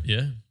furniture.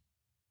 Yeah.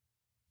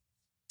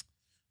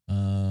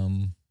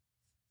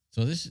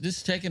 So this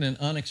is taking an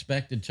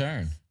unexpected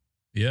turn.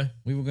 Yeah.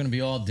 We were going to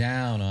be all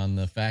down on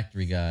the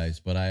factory guys,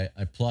 but I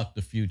plucked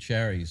a few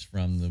cherries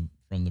from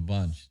the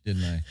bunch,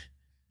 didn't I?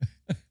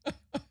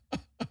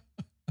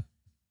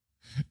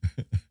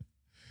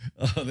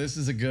 Oh, this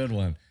is a good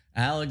one.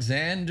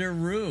 Alexander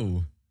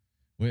Rue.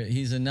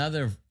 He's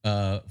another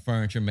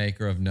furniture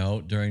maker of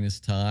note during this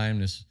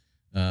time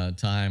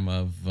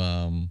of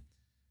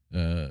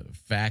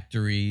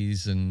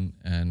factories and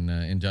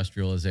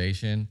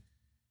industrialization.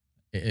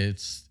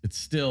 It's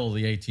still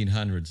the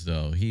 1800s,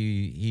 though.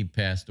 He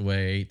passed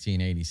away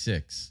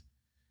 1886.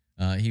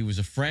 He was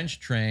a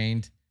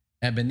French-trained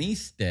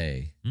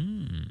ébéniste,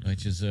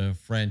 which is a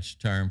French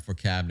term for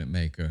cabinet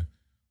maker,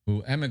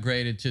 who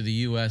emigrated to the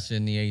U.S.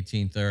 in the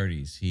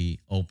 1830s. He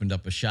opened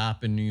up a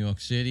shop in New York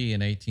City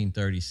in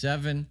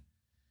 1837.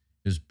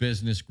 His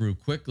business grew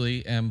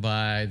quickly, and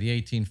by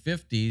the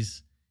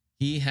 1850s,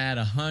 he had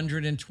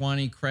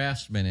 120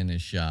 craftsmen in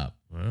his shop.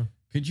 Wow.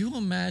 Could you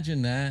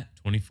imagine that?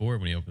 24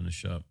 when he opened the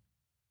shop.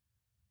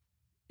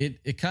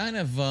 It kind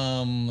of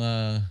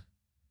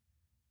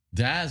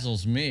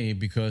dazzles me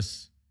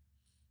because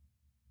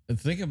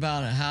think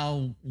about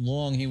how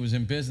long he was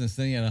in business.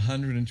 Then he had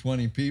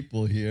 120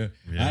 people here.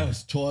 Yeah. I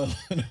was toiling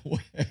away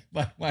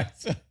by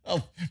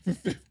myself for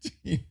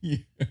 15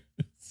 years.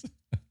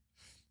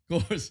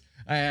 Of course,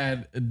 I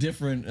had a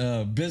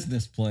different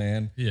business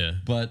plan. Yeah.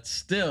 But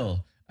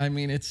still, I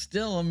mean, it's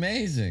still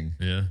amazing.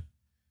 Yeah.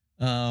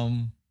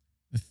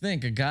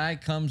 Think a guy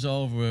comes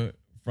over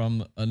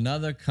from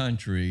another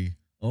country,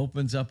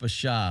 opens up a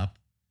shop,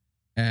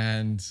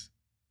 and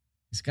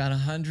he's got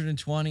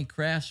 120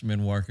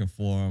 craftsmen working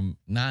for him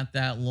not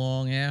that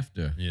long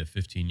after. Yeah,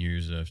 15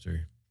 years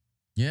after.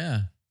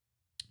 Yeah.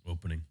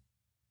 Opening.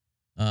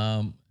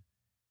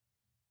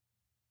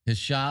 His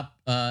shop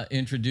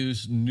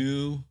introduced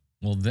new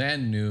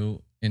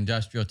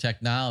industrial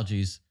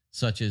technologies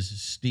such as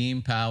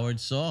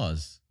steam-powered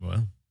saws.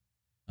 Wow.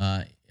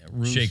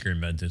 Shaker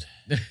invented.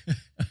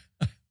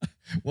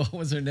 What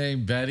was her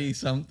name? Betty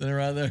something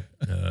or other?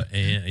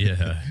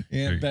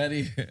 Aunt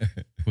Betty.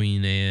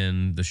 Queen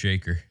Anne the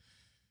Shaker.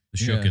 The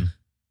Shookin'. Yeah.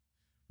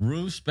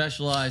 Rue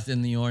specialized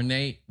in the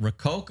ornate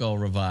Rococo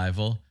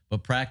revival,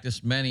 but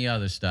practiced many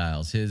other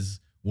styles. His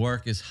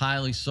work is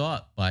highly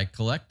sought by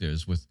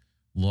collectors, with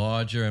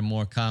larger and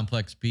more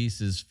complex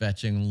pieces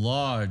fetching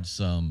large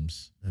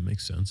sums. That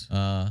makes sense.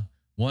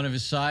 One of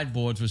his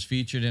sideboards was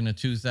featured in a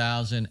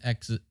 2000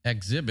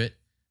 exhibit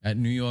at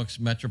New York's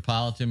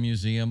Metropolitan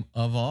Museum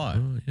of Art.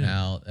 Oh, yeah.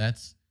 Now,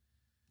 that's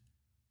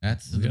we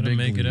the gotta big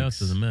make leagues. it out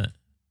to the Met.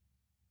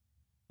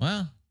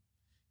 Well,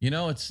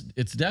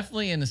 It's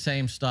definitely in the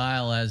same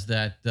style as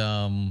that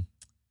Poitier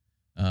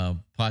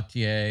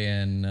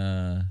and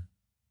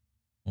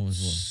what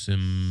was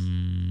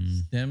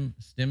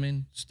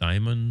Stimmin?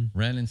 Steinman.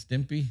 Ren and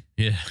Stimpy?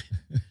 Yeah.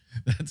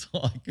 That's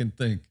all I can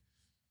think.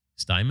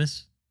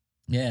 Stymus?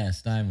 Yeah,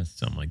 Stymus.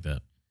 Something like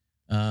that.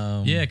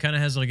 Yeah, it kind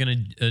of has like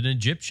an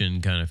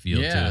Egyptian kind of feel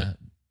to it.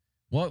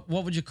 What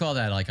would you call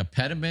that? Like a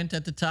pediment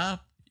at the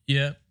top?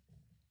 Yeah.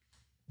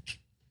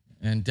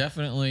 And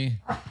definitely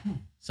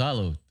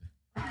salute.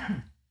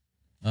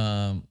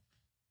 Those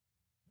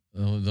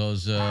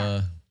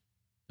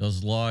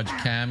large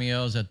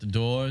cameos at the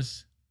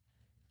doors.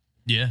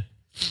 Yeah.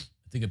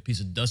 I think a piece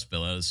of dust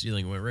fell out of the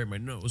ceiling and went right in my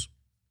nose.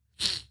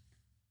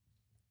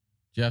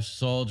 Jeff's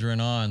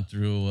soldiering on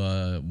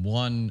through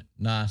one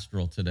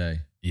nostril today.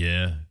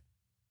 Yeah.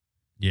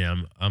 Yeah,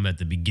 I'm at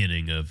the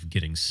beginning of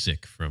getting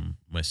sick from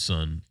my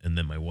son and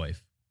then my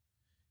wife.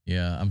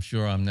 Yeah, I'm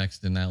sure I'm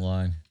next in that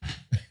line.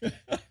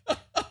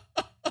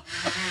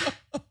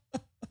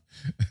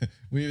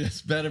 We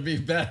just better be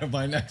better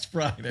by next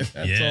Friday.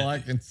 That's all I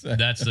can say.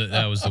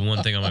 That was the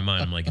one thing on my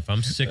mind. I'm like, if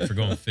I'm sick for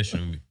going fishing,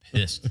 I'm gonna be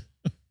pissed.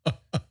 I'm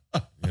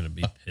gonna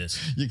be pissed.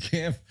 You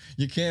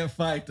can't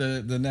fight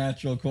the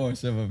natural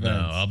course of events.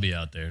 No, I'll be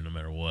out there no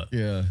matter what.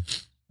 Yeah.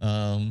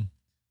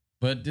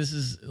 But this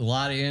is a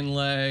lot of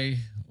inlay,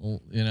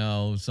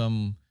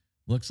 some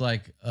looks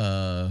like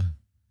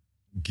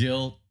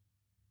gilt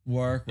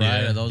work,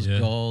 right? Are those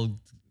gold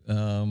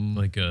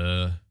like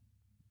a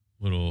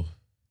little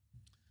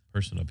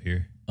person up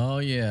here. Oh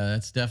yeah,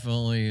 that's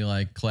definitely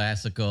like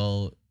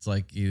classical. It's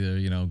like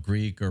either,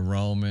 Greek or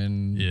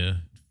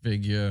Roman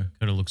figure.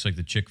 Kind of looks like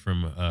the chick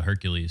from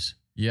Hercules.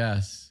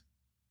 Yes.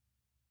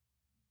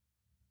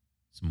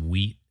 Some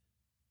wheat.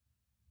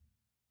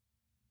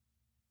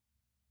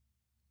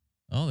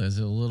 Oh, there's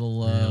a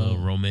little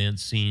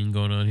romance scene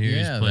going on here.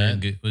 Yeah, he's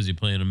playing. Was he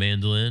playing a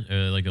mandolin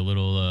or like a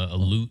little a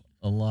lute?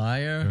 A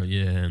lyre.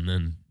 Yeah, and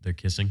then they're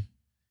kissing.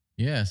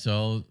 Yeah,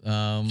 so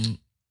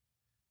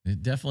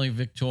definitely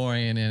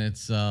Victorian in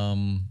its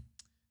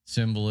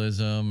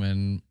symbolism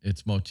and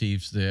its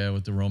motifs there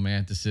with the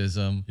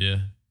romanticism. Yeah,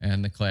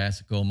 and the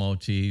classical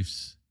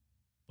motifs.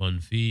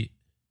 Bun feet.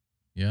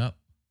 Yep.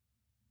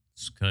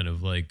 It's kind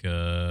of like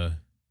got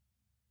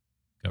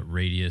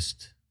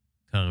radiused.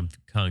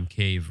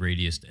 Concave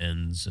radiused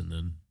ends and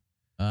then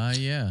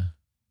yeah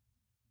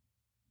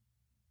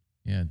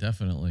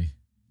definitely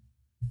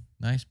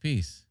nice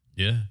piece.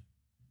 Yeah,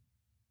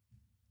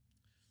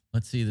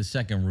 let's see the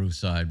second roof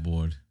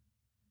sideboard.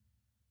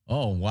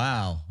 Oh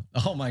wow,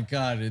 oh my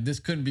god, this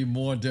couldn't be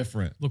more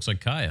different. Looks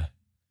like Kaya.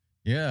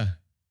 Yeah,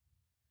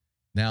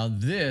 now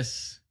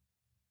this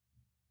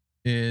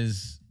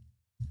is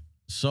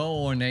so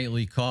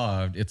ornately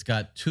carved. It's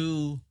got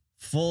two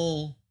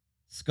full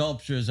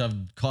sculptures of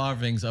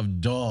carvings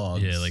of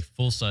dogs. Yeah, like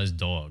full-size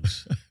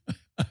dogs.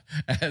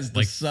 As the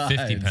like sides.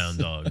 50-pound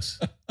dogs.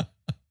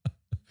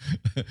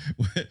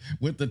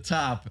 with the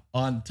top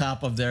on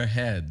top of their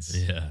heads.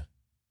 Yeah.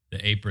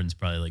 The apron's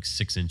probably like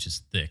 6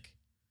 inches thick.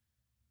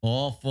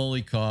 All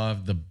fully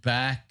carved. The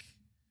back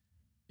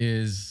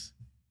is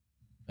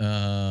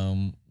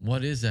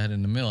what is that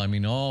in the middle? I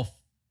mean, all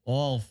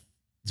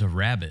it's a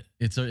rabbit.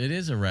 It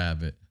is a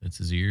rabbit. That's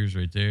his ears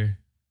right there.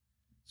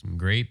 Some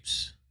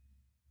grapes.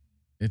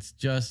 It's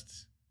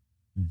just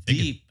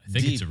deep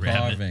it's a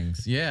rabbit.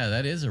 carvings. Yeah,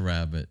 that is a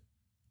rabbit.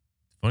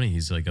 It's funny,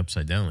 he's like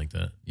upside down like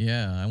that.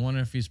 Yeah, I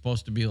wonder if he's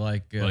supposed to be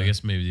like. Well, I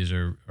guess maybe these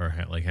are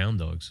like hound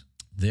dogs.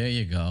 There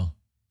you go.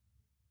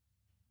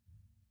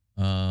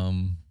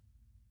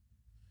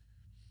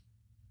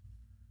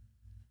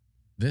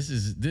 This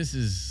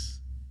is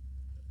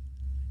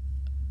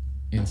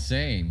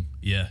insane.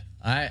 Yeah.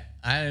 I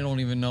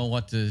don't even know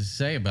what to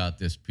say about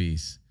this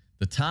piece.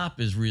 The top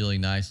is really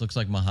nice. Looks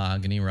like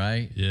mahogany,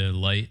 right? Yeah,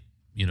 light,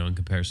 in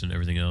comparison to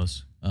everything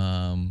else.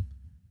 And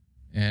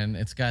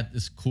it's got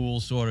this cool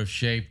sort of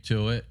shape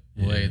to it,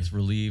 the way it's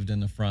relieved in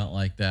the front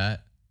like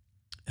that.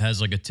 It has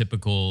like a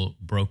typical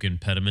broken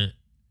pediment.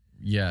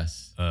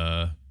 Yes.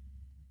 But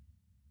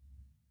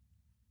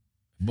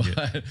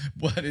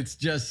it's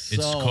just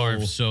it's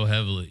carved so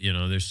heavily,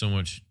 there's so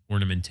much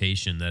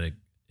ornamentation that it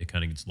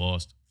kind of gets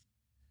lost.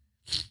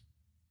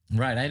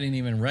 Right. I didn't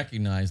even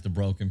recognize the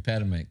broken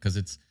pediment because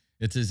it's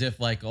as if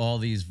like all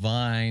these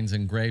vines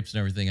and grapes and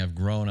everything have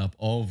grown up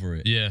over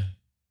it. Yeah.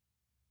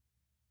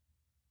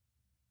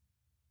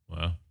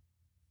 Wow.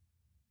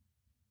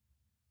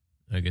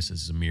 I guess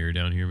this is a mirror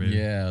down here, maybe.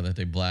 Yeah, that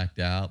they blacked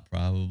out,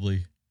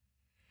 probably.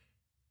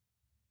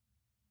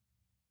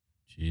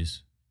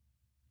 Jeez.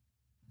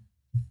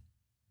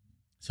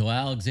 So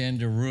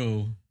Alexander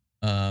Roux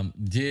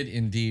did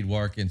indeed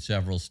work in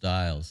several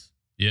styles.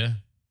 Yeah.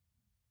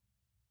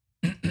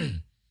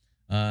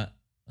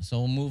 So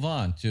we'll move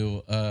on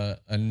to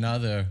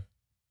another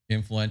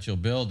influential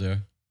builder.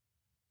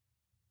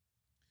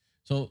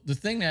 So the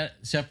thing that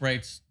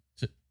separates,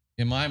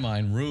 in my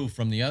mind, Roux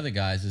from the other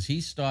guys is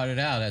he started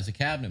out as a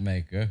cabinet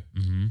maker.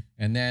 Mm-hmm.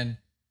 And then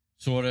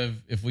sort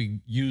of, if we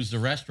use the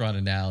restaurant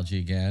analogy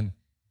again,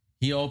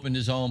 he opened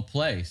his own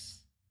place.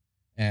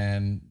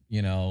 and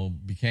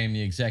became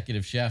the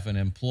executive chef and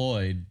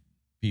employed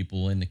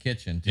people in the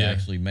kitchen to Yeah.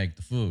 actually make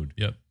the food,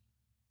 Yep.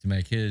 to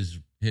make his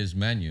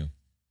menu.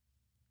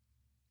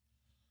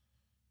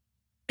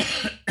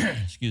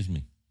 Excuse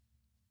me.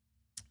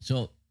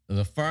 So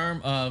the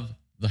firm of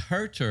the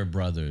Herter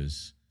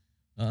brothers,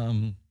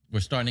 we're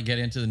starting to get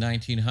into the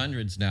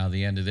 1900s now,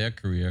 the end of their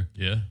career.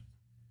 Yeah.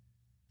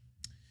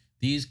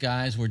 These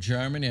guys were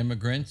German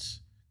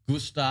immigrants,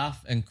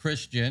 Gustav and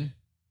Christian.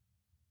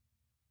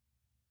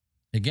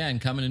 Again,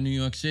 coming to New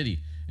York City.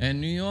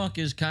 And New York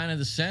is kind of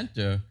the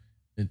center,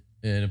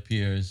 it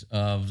appears,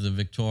 of the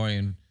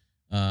Victorian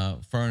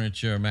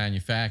furniture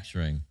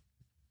manufacturing.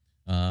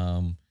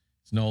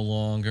 It's no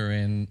longer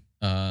in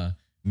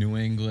New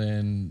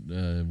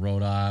England,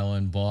 Rhode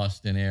Island,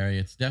 Boston area.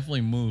 It's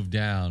definitely moved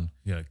down.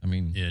 Yeah. I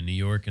mean, Yeah, New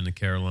York and the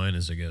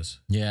Carolinas, I guess.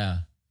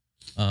 yeah.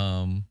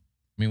 I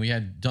mean, we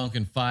had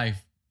Duncan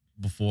Fife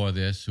before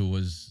this, who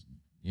was,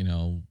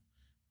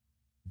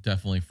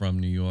 definitely from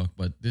New York,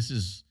 but this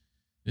is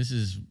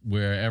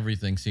where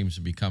everything seems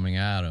to be coming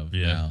out of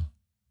Yeah.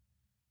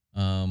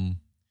 now.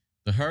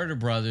 The Herter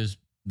brothers,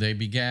 they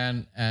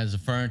began as a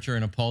furniture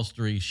and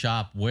upholstery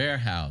shop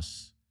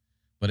warehouse,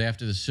 but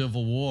after the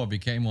Civil War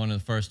became one of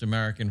the first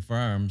American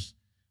firms.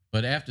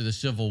 But after the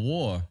Civil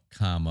War,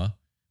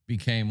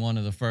 became one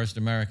of the first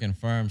American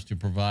firms to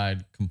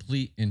provide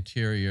complete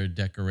interior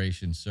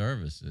decoration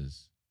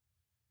services.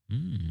 All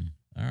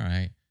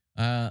right.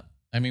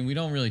 I mean, we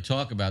don't really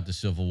talk about the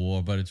Civil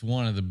War, but it's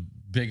one of the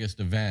biggest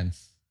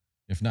events,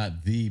 if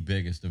not the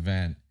biggest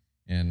event,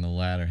 in the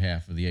latter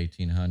half of the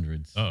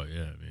 1800s. Oh,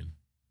 yeah.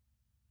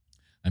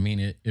 I mean,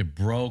 it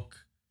broke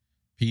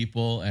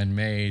people and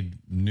made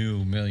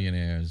new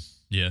millionaires.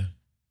 Yeah.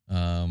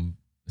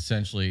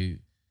 Essentially,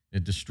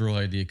 it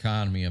destroyed the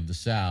economy of the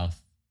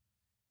South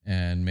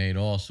and made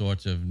all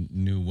sorts of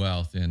new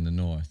wealth in the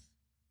North.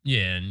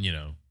 Yeah. And,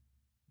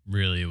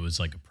 really it was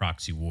like a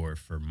proxy war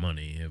for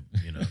money,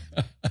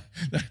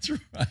 That's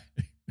right.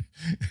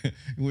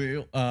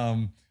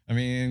 I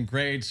mean, in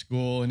grade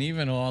school and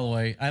even all the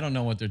way, I don't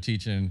know what they're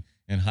teaching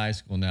in high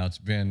school now. It's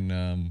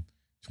been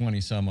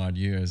 20 some odd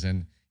years.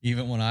 And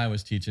even when I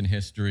was teaching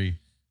history,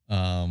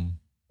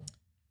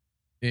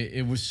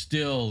 it was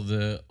still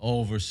the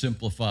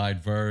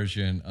oversimplified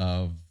version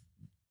of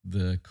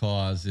the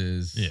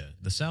causes. Yeah.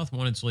 The South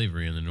wanted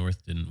slavery and the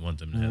North didn't want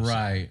them to have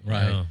Right.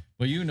 Yeah.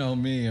 But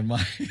me and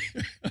my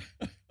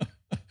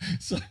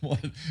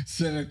somewhat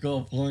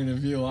cynical point of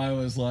view, I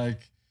was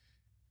like,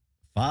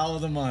 follow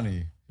the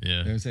money.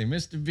 Yeah. They would say,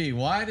 Mr. B,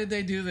 why did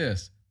they do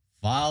this?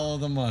 Follow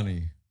the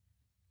money.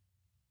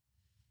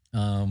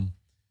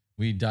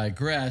 We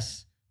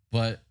digress,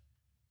 but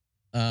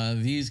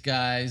these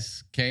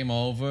guys came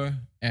over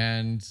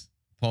and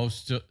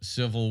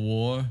post-Civil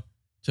War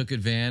took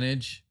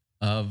advantage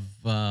of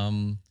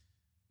the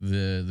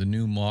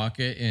new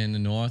market in the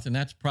North, and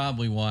that's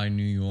probably why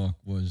New York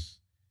was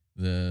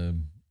the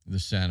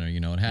center.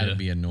 It had to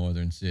be a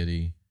northern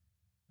city,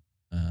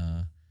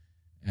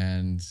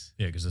 and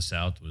Yeah, because the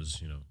South was,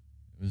 it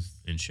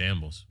was in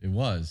shambles. It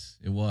was,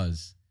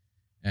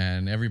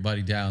 and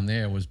everybody down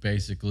there was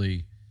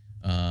basically,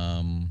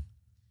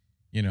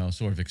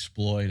 sort of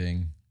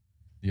exploiting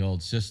the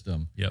old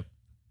system. Yep.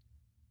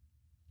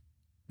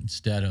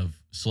 Instead of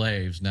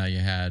slaves, now you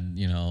had,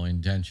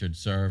 indentured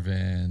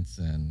servants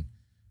and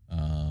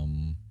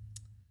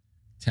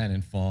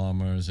tenant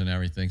farmers and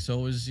everything. So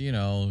it was,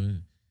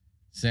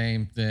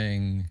 same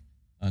thing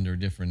under a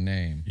different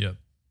name. Yep.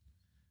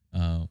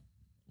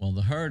 Well,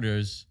 the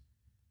Herders,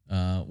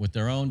 with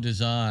their own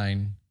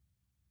design,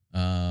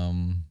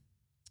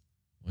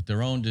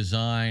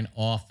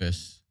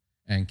 office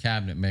and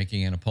cabinet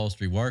making and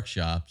upholstery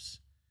workshops,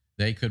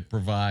 they could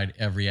provide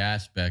every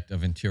aspect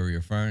of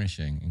interior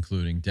furnishing,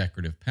 including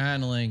decorative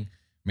paneling,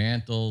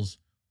 mantels,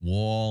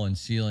 wall and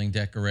ceiling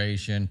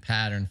decoration,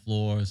 pattern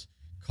floors,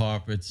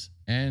 carpets,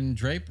 and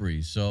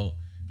draperies. So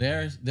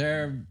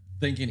they're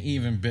thinking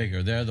even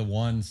bigger. They're the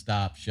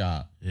one-stop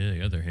shop. Yeah, they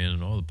got their hand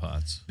in all the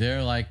pots.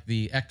 They're like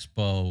the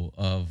expo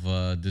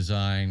of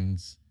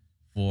designs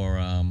for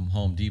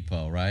Home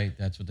Depot, right?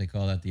 That's what they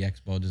call that, the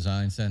Expo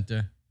Design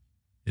Center.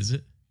 Is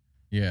it?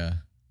 Yeah.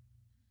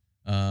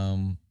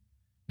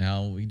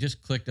 Now, we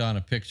just clicked on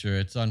a picture.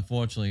 It's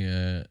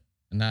unfortunately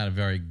not a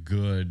very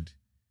good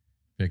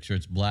picture.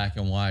 It's black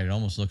and white. It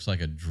almost looks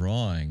like a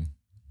drawing.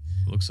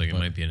 Looks like it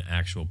might be an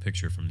actual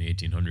picture from the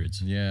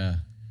 1800s. Yeah.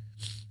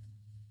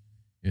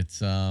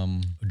 It's a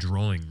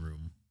drawing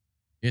room.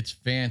 It's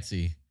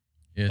fancy.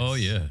 Oh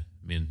yeah.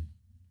 I mean,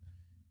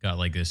 got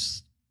like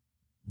this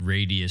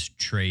radius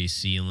tray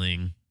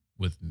ceiling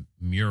with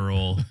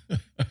mural.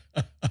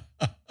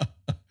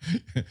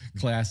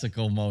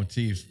 Classical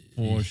motifs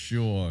for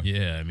sure.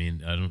 Yeah, I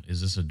mean, is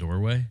this a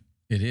doorway?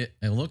 It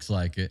looks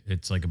like it.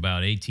 It's like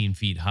about 18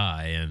 feet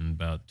high and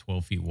about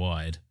 12 feet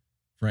wide.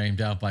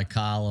 Framed out by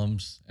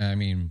columns.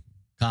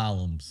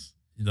 Columns.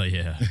 Like,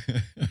 yeah.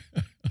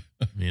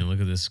 Man, look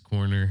at this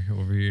corner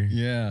over here.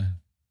 Yeah.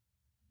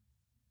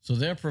 So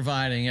they're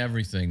providing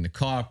everything, the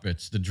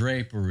carpets, the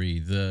drapery,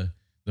 the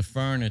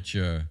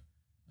furniture,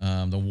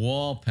 The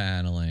wall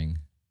paneling.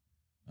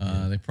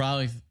 They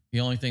probably, the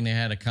only thing they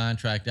had a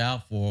contract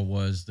out for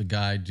was the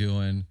guy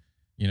doing,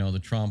 the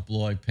Trump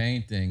Lloyd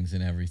paintings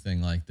and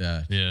everything like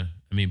that. Yeah.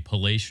 I mean,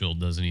 palatial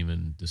doesn't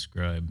even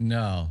describe.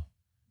 No.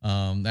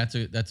 That's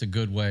a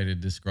good way to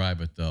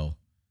describe it, though.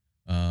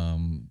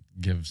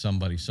 Give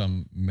somebody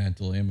some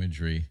mental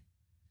imagery.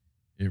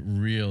 It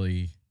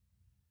really,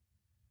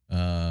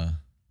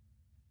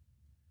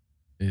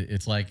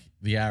 it's like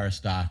the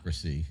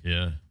aristocracy.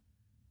 Yeah.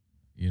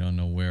 You don't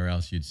know where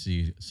else you'd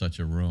see such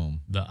a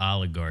room. The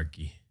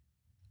oligarchy.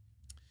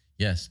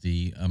 Yes,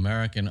 the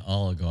American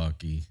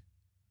oligarchy.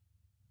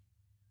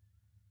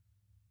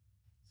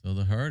 So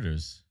the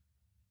Herders,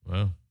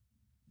 Wow.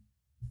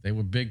 they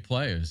were big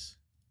players.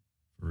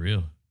 For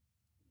real.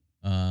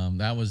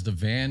 That was the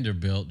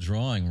Vanderbilt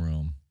drawing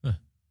room. Huh.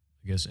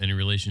 I guess any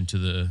relation to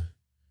the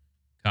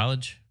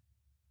college?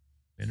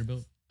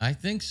 Vanderbilt? I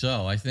think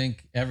so. I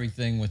think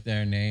everything with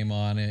their name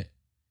on it,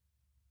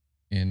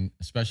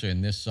 especially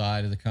in this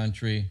side of the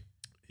country,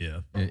 Yeah.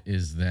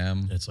 is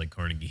them. That's like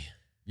Carnegie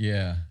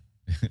Yeah.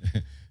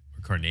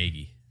 or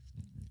Carnegie.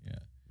 Yeah.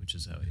 Which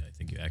is how I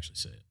think you actually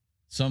say it.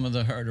 Some of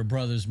the Herder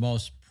brothers'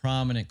 most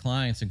prominent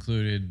clients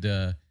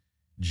included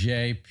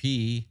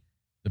J.P.,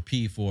 the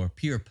P for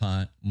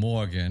Pierpont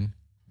Morgan.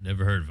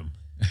 Never heard of him.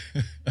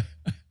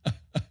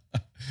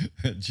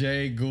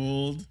 Jay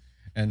Gould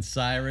and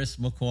Cyrus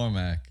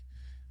McCormack,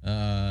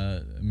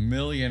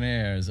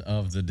 millionaires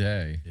of the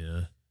day.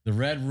 Yeah. The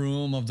Red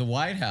Room of the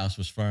White House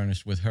was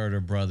furnished with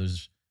Herder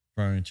Brothers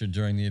furniture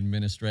during the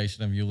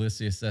administration of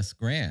Ulysses S.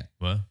 Grant.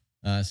 What?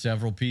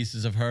 Several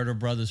pieces of Herder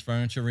Brothers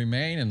furniture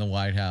remain in the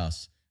White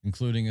House,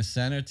 including a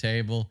center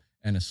table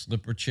and a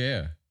slipper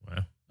chair.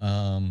 Wow.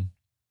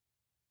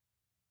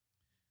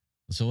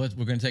 So we're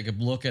going to take a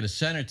look at a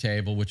center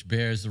table, which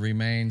bears the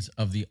remains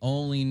of the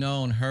only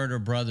known Herder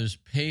Brothers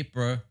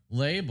paper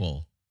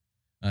label.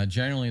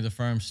 Generally, the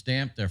firm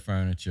stamped their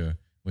furniture,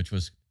 which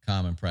was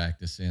common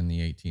practice in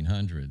the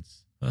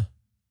 1800s. Huh.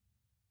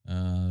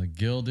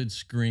 Gilded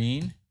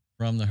screen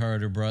from the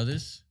Herder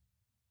Brothers.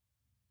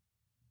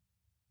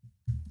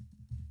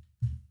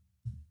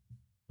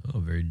 Oh,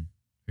 very,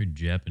 very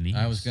Japanese.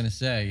 I was going to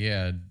say,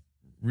 yeah,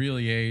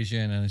 really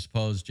Asian, and I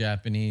suppose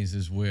Japanese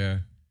is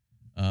where.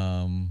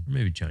 Or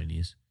maybe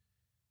Chinese.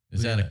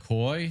 Is that a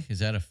koi? Is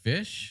that a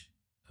fish?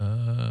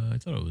 I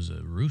thought it was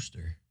a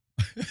rooster.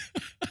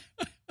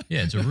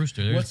 Yeah, it's a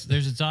rooster.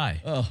 There's its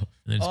eye. Oh,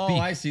 and its beak.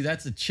 I see.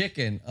 That's a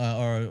chicken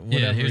or whatever.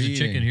 Yeah, here's a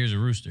chicken. Here's a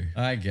rooster.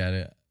 I get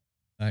it.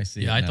 I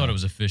see. Yeah, I thought it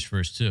was a fish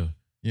first too.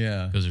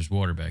 Yeah, because there's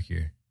water back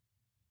here.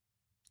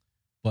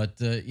 But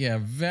yeah,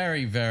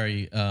 very,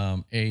 very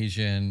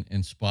Asian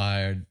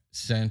inspired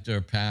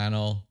center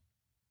panel.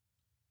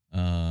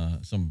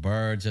 Some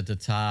birds at the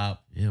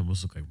top. Yeah,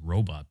 almost look like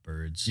robot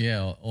birds.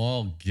 Yeah,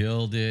 all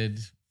gilded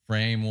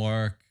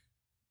framework.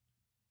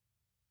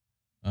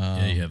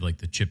 Yeah, you have like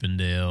the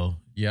Chippendale.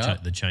 Yeah,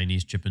 the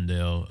Chinese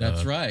Chippendale.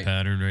 That's right.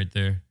 Pattern right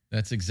there.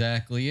 That's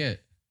exactly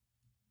it.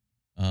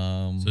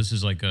 So this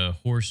is like a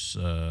horse.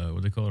 What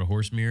do they call it? A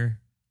horse mirror.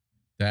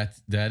 That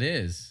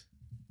is.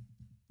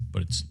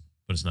 But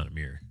it's not a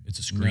mirror. It's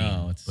a screen.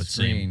 No, it's but a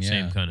screen.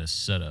 Same kind of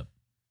setup.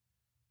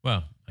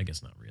 Well, I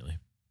guess not really,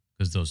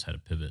 because those had a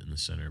pivot in the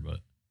center. But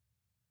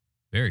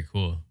very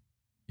cool.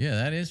 Yeah,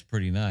 that is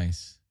pretty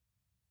nice.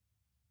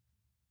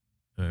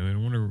 I mean, I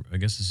wonder. I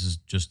guess this is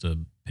just a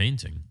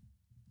painting.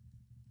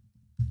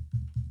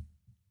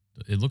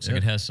 It looks like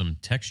it has some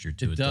texture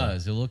to it. It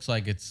does. It looks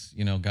like it's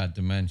got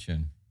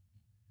dimension.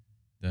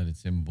 That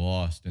it's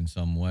embossed in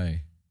some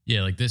way.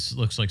 Yeah, like this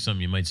looks like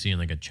something you might see in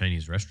like a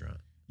Chinese restaurant.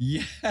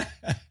 Yeah.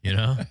 You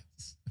know?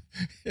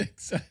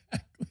 Exactly.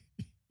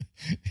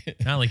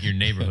 Not like your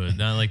neighborhood.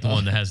 Not like the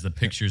one that has the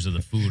pictures of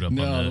the food up on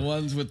No, the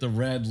ones with the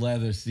red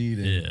leather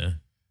seating. Yeah.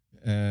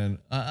 And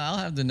I'll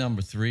have the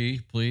number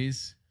 3,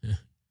 please.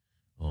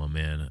 Oh,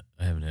 man.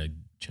 I haven't had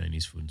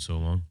Chinese food in so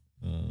long.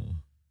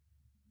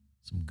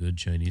 Some good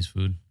Chinese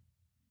food.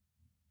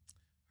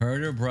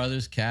 Herder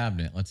Brothers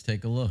cabinet. Let's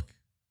take a look.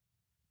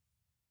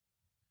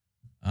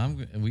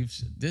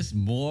 This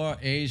more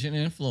Asian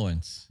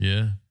influence.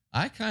 Yeah.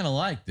 I kind of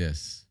like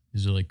this.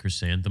 These are like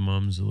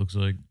chrysanthemums, it looks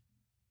like.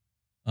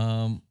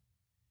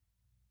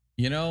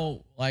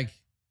 Like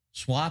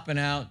swapping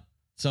out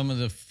some of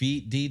the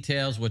feet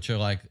details, which are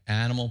like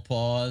animal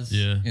paws.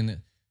 Yeah.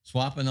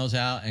 Swapping those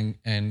out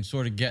and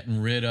sort of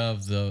getting rid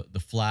of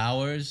the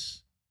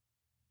flowers.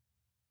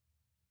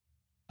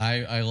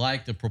 I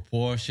like the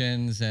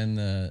proportions and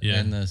the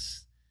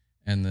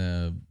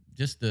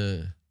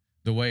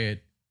way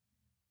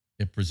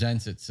it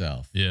presents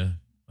itself. Yeah.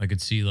 I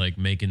could see like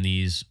making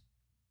these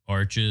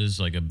arches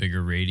like a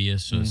bigger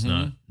radius, so it's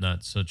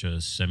not such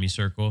a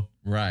semicircle.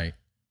 Right.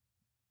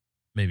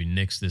 Maybe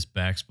nix this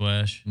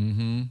backsplash.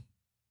 Mm-hmm.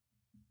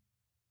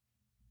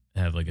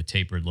 Have like a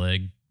tapered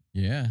leg.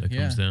 Yeah. That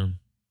comes down.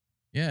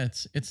 Yeah,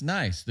 it's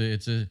nice.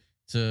 It's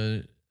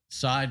a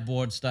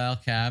sideboard style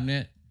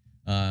cabinet.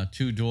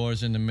 2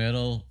 doors in the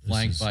middle,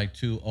 flanked by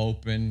 2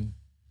 open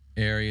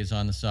areas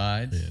on the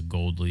sides. Yeah,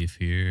 gold leaf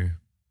here.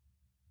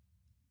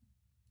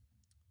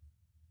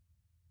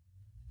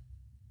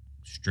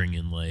 string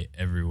inlay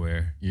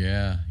everywhere.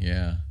 Yeah,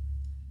 yeah.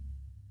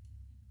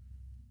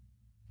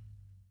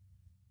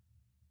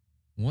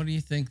 What do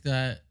you think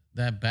that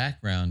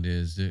background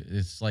is?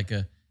 It's like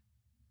a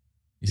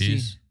you see,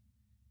 These,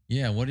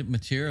 yeah. What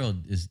material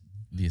is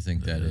do you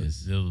think that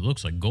is? it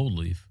looks like gold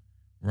leaf.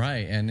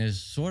 Right, and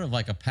there's sort of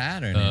like a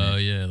pattern in Oh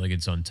it. yeah, like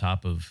it's on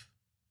top of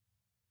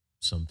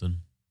something.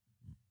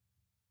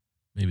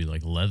 Maybe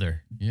like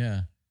leather.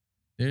 Yeah,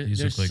 These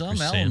there's look like some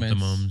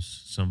chrysanthemums,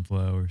 elements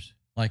sunflowers.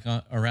 like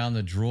around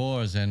the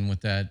drawers and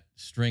with that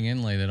string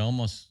inlay that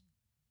almost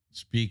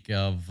speak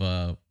of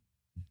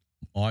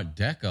Art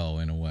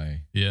Deco in a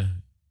way. Yeah,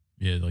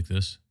 yeah, like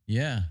this.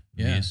 Yeah,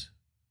 yeah. These.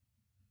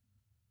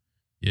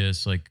 Yeah,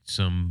 it's like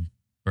some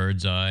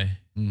bird's eye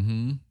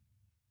Mm-hmm.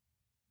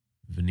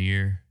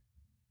 veneer.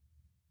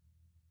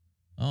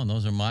 Oh, and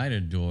those are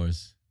mitered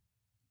doors.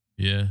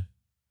 Yeah.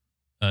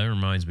 That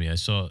reminds me, I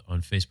saw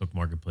on Facebook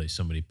Marketplace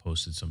somebody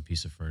posted some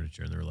piece of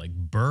furniture and they were like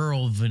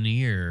burl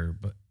veneer,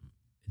 but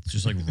it's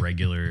just like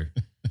regular.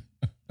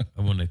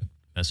 I want to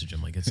message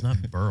him like it's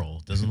not burl.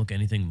 It doesn't look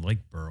anything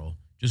like burl.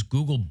 Just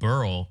Google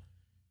burl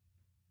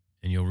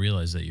and you'll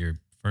realize that your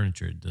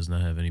furniture does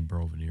not have any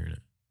burl veneer in it.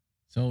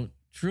 So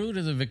true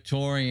to the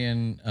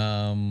Victorian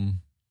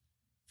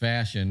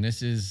fashion,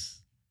 this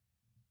is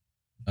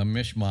a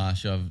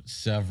mishmash of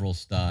several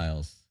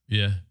styles.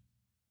 Yeah.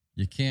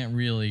 You can't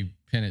really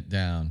pin it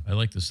down. I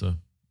like this though.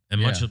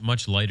 And Yeah.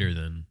 much lighter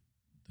than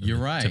You're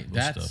the right.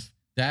 typical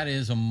That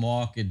is a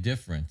marked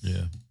difference.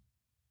 Yeah.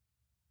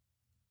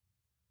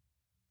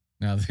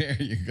 Now there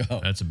you go.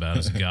 That's about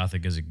as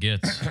gothic as it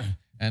gets.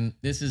 And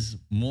this is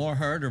more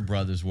Herder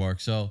Brothers work.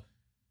 So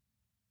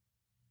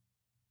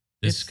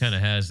This It's- kind of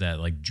has that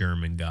like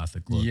German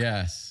gothic look.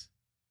 yes.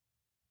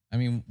 I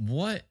mean,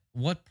 what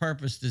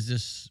purpose does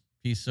this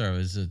piece serve?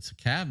 It's a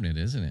cabinet,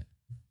 isn't it?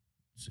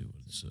 Let's see what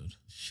it said.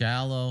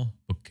 Shallow.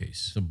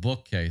 Bookcase. It's a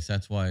bookcase.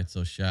 That's why it's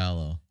so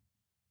shallow.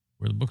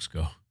 Where the books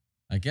go?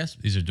 I guess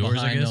These are doors,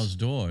 I behind guess? those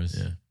doors.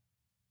 Yeah.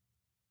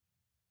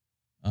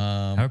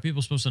 How are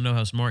people supposed to know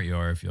how smart you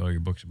are if all your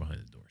books are behind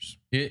the doors?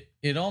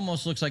 It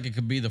almost looks like it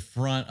could be the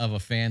front of a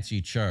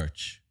fancy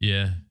church.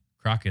 Yeah.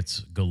 Crockett's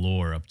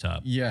galore up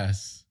top.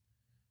 Yes.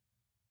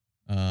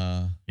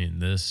 In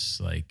this,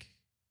 like,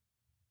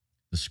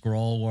 The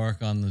scroll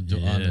work on the on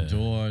the Yeah.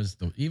 doors,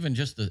 even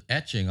just the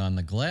etching on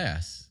the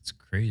glass. it's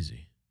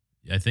crazy.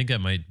 I think that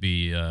might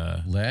be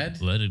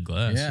Lead? leaded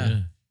glass. Yeah.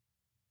 Yeah.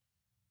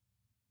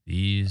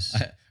 These.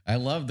 I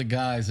love the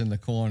guys in the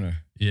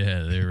corner.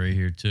 Yeah, they're right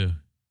here too.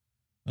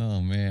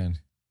 Oh man.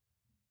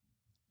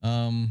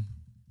 I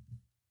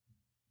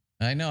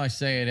know I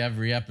say it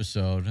every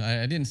episode.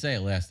 I didn't say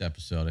it last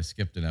episode. I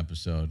skipped an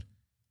episode.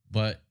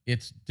 But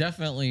it's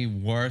definitely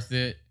worth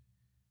it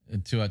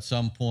to at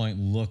some point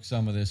look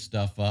some of this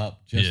stuff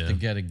up just Yeah. to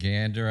get a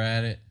gander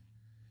at it.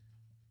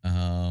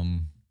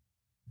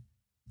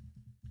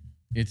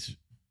 It's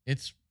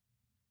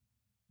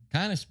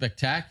kind of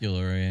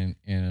spectacular in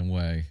a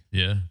way.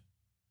 Yeah.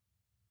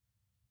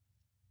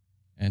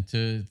 And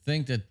to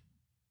think that,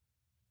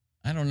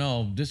 I don't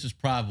know, this is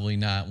probably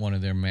not one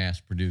of their mass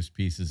produced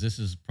pieces. This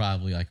is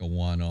probably like a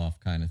one off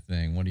kind of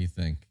thing. What do you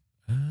think?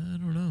 I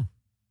don't know.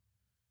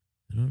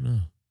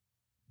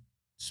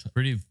 It's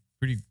pretty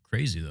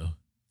crazy though.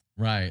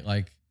 Right.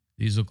 Like,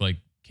 These look like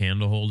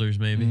candle holders,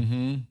 maybe.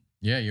 mm-hmm.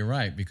 Yeah, you're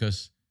right.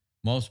 Because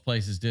most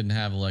places didn't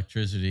have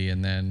electricity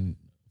and then,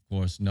 of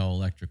course, no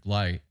electric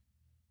light.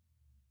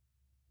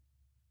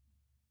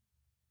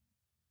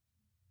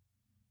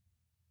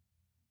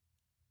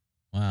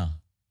 Wow.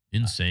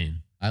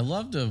 Insane. I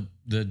love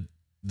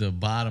the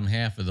bottom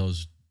half of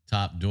those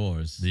top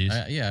doors. These?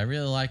 I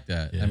really like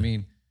that. Yeah. I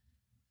mean,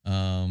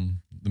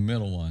 the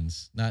middle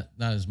ones, not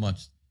as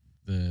much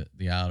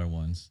the outer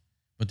ones,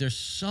 but there's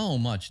so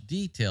much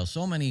detail,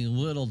 so many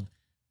little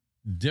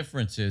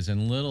differences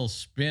and little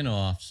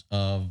spin-offs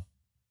of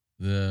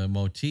the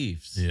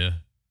motifs. Yeah.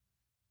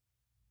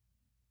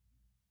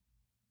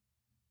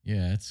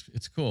 Yeah,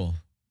 it's cool.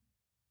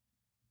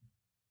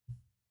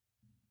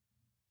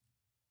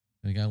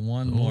 We got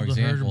one more the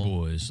Herder example.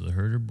 boys. The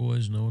Herder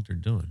boys know what they're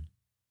doing.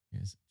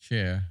 Here's a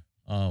chair.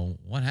 Oh,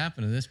 what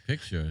happened to this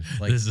picture? It's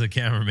like, This is the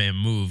cameraman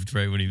moved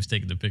right when he was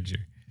taking the picture.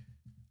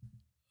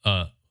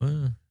 Well, I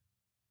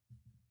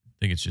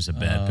think it's just a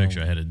bad Oh.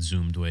 picture. I had it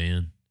zoomed way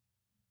in.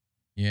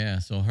 yeah,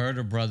 so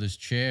Herder Brothers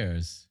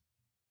chairs.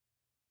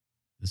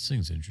 This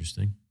thing's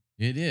interesting.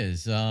 It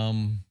is.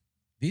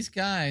 These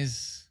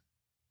guys,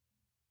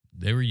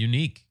 They were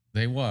unique.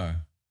 they were.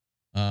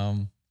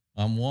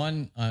 On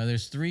one,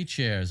 there's three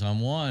chairs. On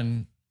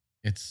one,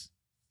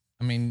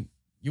 I mean,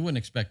 you wouldn't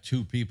expect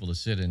two people to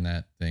sit in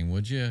that thing,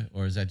 would you?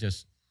 Or is that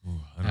just Ooh,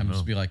 I don't happens know.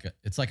 to be like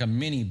it's like a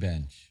mini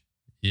bench?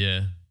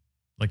 Yeah.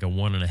 Like a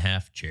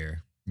 1.5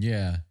 chair.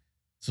 Yeah.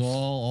 So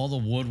all the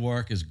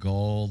woodwork is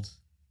gold.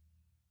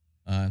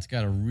 It's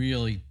got a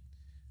really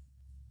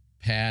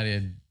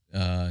padded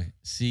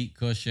seat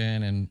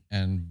cushion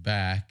and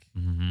back.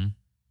 Mm-hmm.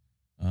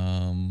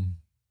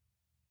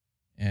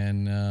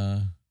 And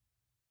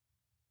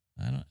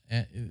I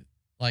don't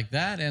like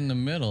that in the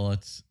middle.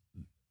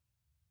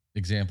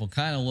 example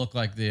kind of look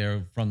like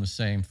they're from the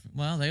same.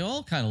 Well, they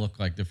all kind of look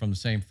like they're from the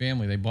same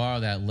family. They borrow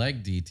that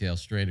leg detail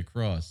straight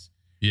across,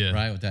 Yeah.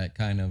 right, with that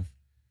kind of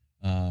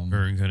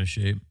Urn kind of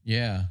shape.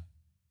 yeah.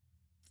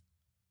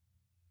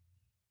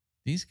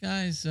 These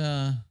guys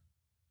are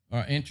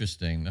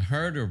interesting. The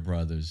Herder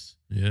brothers.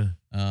 Yeah.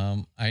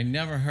 I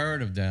never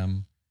heard of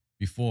them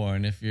before,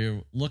 and if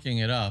you're looking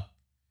it up,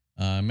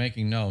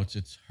 making notes,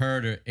 it's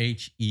Herder,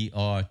 Herter.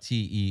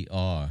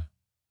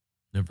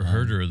 Never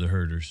heard her of the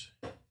herders.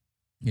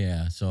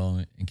 Yeah.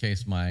 So in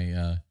case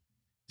my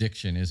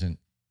diction isn't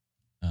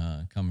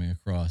coming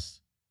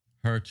across,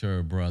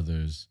 Herter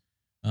brothers,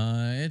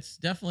 it's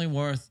definitely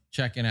worth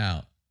checking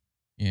out.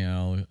 You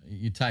know,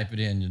 you type it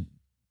in,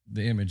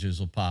 the images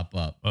will pop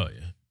up. Oh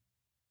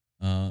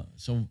yeah.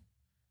 So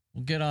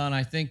we'll get on.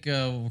 I think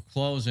we're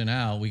closing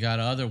out. We got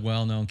other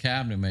well-known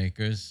cabinet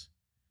makers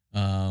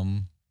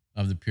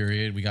of the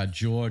period. We got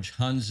George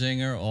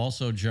Hunzinger,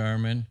 also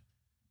German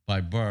by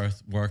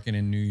birth, working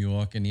in New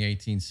York in the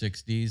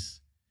 1860s.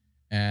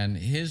 And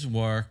his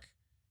work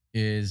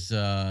is,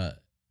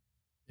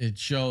 it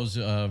shows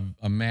a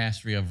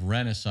mastery of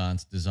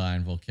Renaissance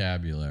design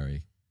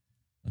vocabulary.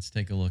 Let's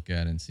take a look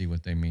at it and see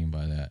what they mean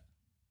by that.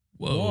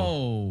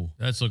 Whoa.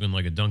 That's looking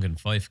like a Duncan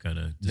Fife kind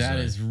of design.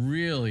 That is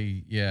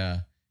really, yeah.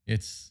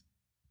 It's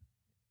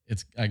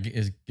I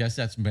guess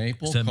that's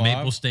maple. Is that carved?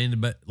 maple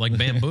stained like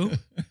bamboo?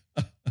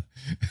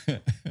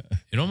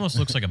 It almost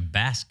looks like a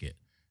basket.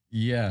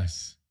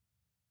 Yes.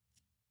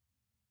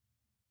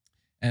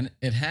 And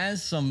it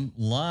has some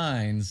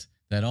lines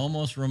that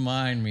almost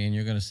remind me, and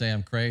you're going to say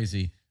I'm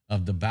crazy,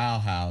 of the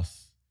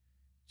Bauhaus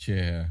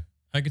chair.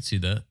 I could see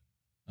that.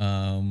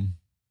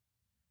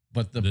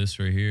 But this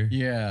right here.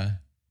 Yeah.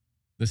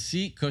 The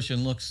seat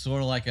cushion looks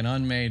sort of like an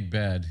unmade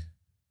bed.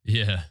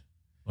 Yeah.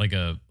 Like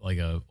a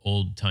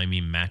old timey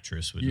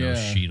mattress with no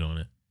sheet on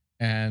it.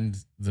 And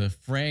the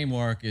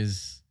framework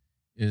is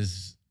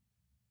this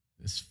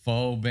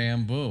faux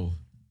bamboo.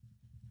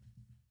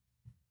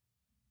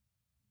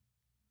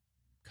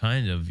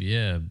 Kind of,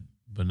 yeah,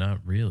 but not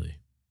really.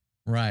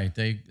 Right.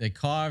 They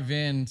carve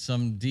in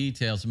some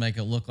details to make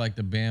it look like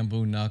the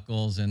bamboo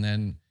knuckles, and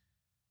then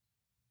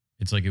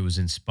it's like it was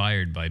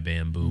inspired by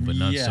bamboo, but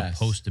not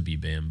supposed to be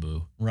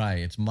bamboo. Right.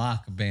 It's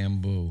mock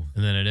bamboo.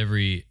 And then at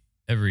every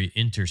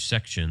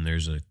intersection,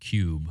 there's a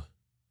cube.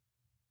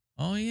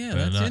 Oh, yeah.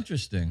 That's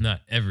interesting.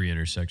 Not every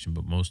intersection,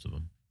 but most of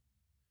them.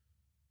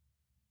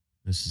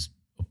 This is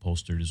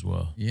upholstered as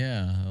well.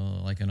 Yeah.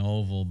 Like an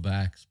oval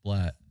back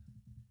splat.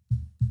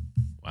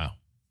 Wow.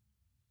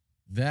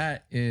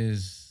 That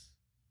is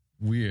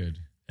weird.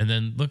 And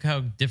then look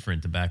how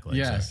different the back legs are.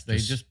 Yes, they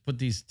just put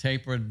these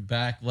tapered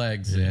back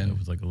legs in.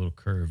 With like a little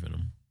curve in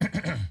them.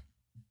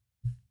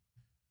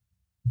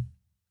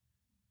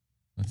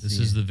 This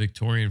is the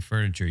Victorian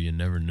furniture you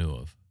never knew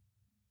of.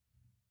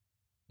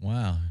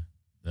 Wow.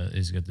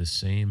 He's got the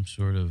same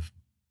sort of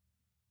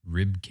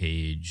rib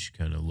cage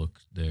kind of look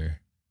there.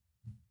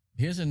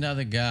 Here's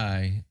another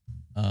guy.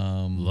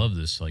 Love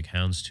this like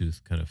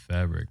houndstooth kind of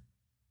fabric.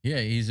 Yeah,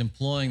 he's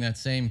employing that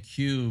same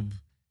cube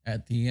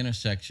at the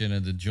intersection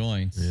of the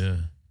joints. Yeah.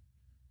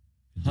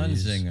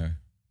 Hunzinger.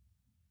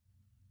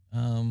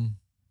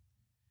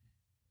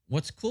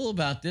 What's cool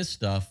about this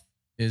stuff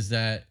is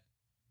that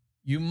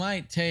you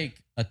might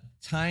take a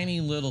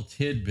tiny little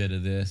tidbit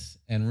of this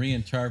and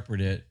reinterpret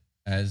it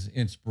as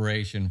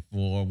inspiration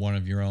for one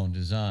of your own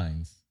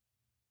designs.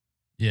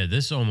 Yeah,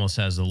 this almost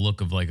has the look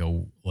of like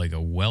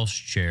a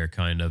Welsh chair,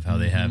 kind of how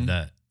they have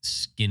that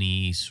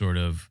skinny sort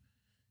of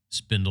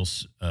spindle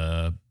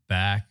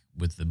back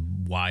with the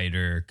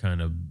wider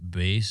kind of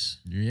base.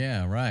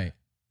 Yeah, right.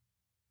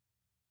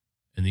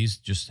 And these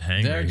just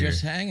hang. They're right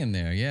just here. hanging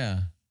there.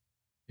 Yeah,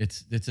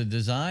 it's a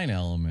design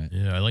element.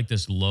 Yeah, I like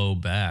this low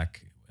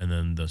back and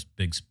then this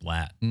big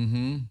splat.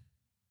 Mm-hmm.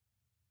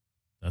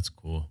 That's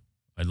cool.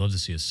 I'd love to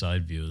see a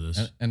side view of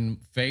this. And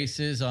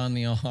faces on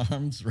the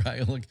arms,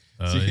 right? Look.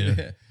 Oh,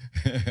 yeah.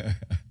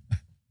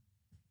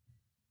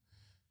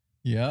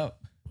 Yep.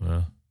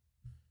 Wow.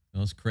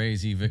 Those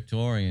crazy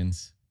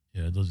Victorians.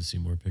 Yeah, I'd love to see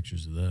more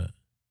pictures of that.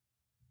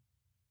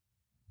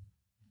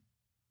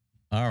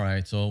 All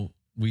right, so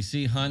we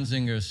see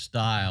Hunzinger's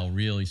style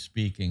really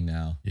speaking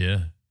now.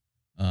 Yeah.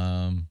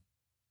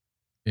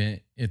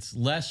 It's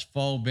less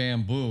faux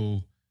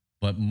bamboo,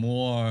 but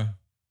more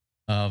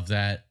of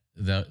that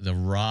the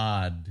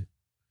rod.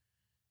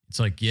 It's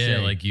like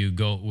shape. like you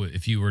go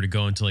if you were to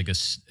go into like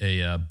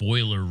a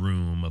boiler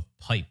room of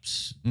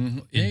pipes,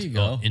 There you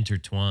go.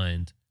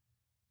 Intertwined.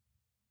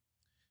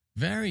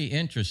 Very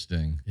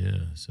interesting.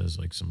 Yeah, it says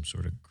like some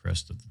sort of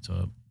crest at the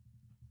top.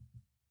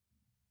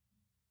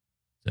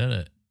 Is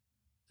that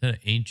an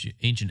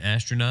ancient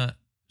astronaut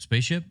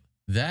spaceship?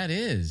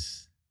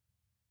 That's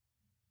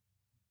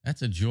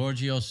a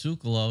Giorgio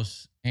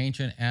Tsoukalos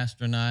ancient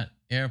astronaut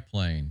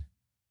airplane.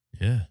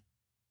 Yeah.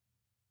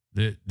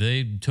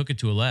 They took it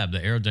to a lab. The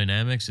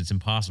aerodynamics, it's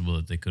impossible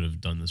that they could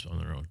have done this on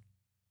their own.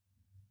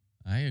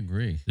 I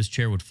agree. This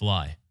chair would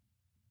fly.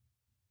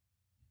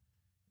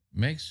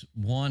 Makes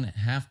one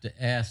have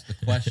to ask the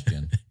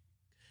question.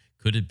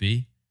 Could it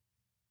be?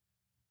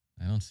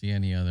 I don't see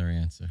any other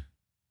answer.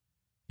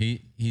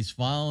 He's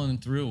following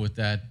through with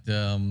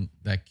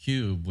that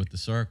cube with the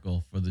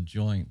circle for the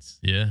joints.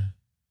 Yeah.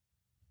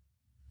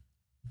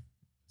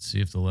 Let's see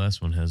if the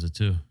last one has it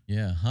too.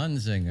 Yeah,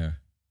 Hunzinger.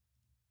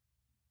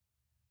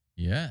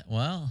 Yeah,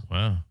 well.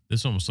 Wow.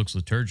 This almost looks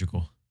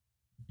liturgical.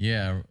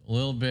 Yeah, a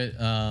little bit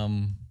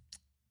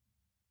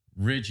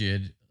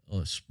rigid,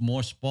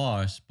 more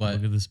sparse, but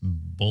look at this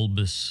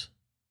bulbous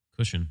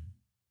cushion.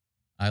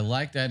 I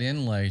like that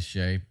inlay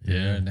shape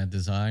there and that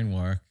design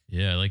work.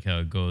 Yeah, I like how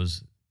it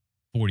goes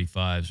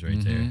 45s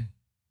right there. And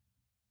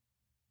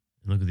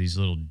look at these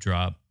little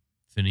drop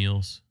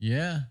finials.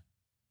 Yeah.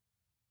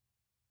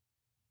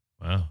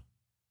 Wow.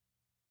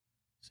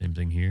 Same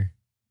thing here.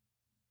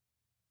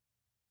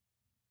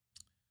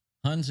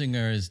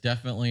 Hunzinger is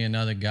definitely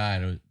another guy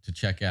to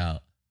check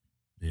out.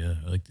 Yeah,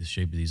 I like the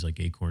shape of these like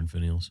acorn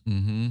finials.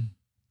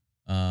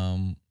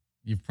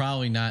 You've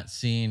probably not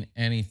seen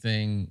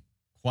anything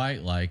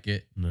quite like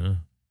it. No.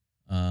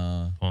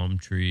 Palm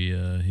tree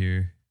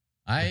here.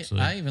 I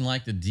even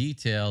like the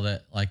detail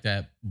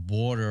that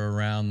border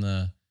around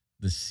the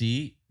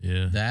seat.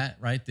 Yeah. That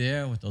right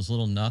there with those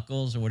little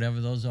knuckles or whatever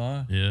those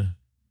are. Yeah.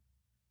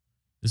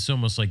 This is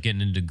almost like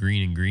getting into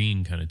green and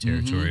green kind of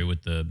territory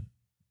with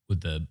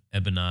the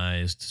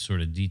ebonized sort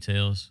of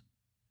details.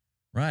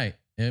 Right.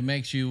 It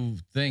makes you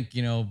think,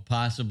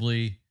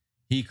 possibly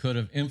he could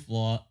have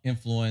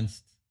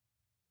influenced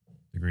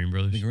the Green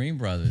Brothers. The Green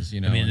Brothers, I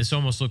mean, this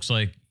almost looks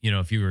like,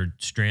 if you were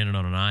stranded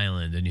on an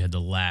island and you had to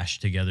lash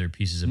together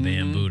pieces of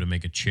bamboo to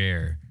make a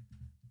chair.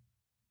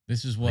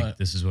 This is what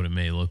it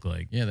may look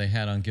like. Yeah, they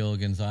had on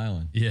Gilligan's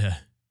Island. Yeah.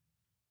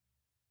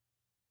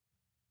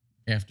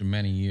 After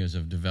many years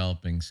of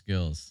developing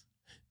skills.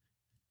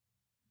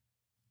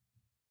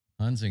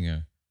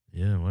 Hunzinger.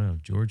 Yeah, wow.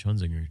 George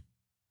Hunzinger.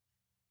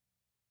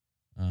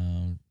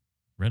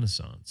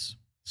 Renaissance.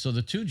 So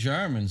the two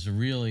Germans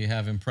really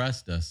have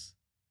impressed us.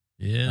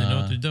 Yeah, they know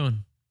what they're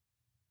doing.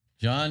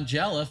 John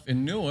Jelliff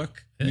in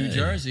Newark, New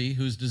Jersey,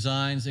 whose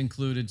designs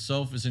included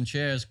sofas and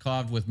chairs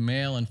carved with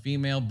male and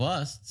female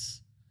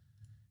busts.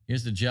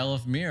 Here's the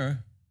Jelliff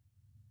mirror.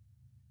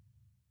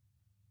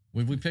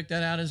 Would we pick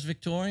that out as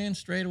Victorian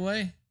straight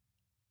away?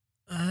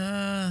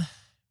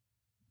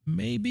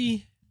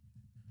 Maybe.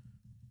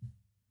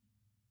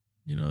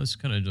 It's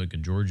kind of like a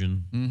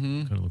Georgian.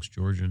 Kind of looks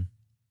Georgian.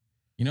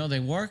 They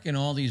work in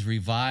all these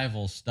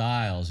revival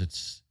styles.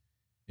 It's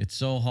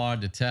so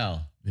hard to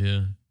tell.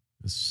 Yeah.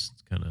 This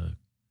kind of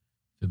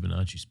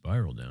Fibonacci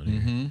spiral down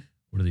here.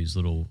 What are these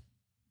little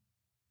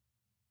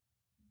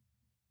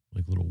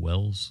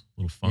wells,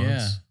 little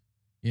fonts?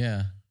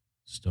 Yeah.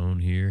 Stone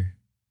here.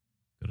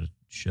 Got a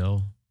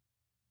shell.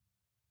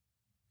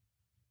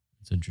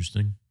 It's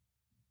interesting.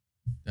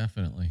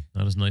 Definitely.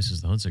 Not as nice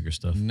as the Hunziker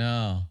stuff.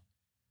 No.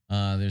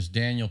 There's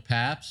Daniel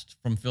Pabst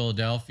from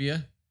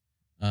Philadelphia.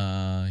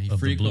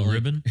 Of the Blue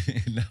Ribbon?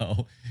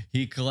 No.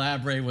 He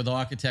collaborated with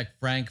architect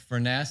Frank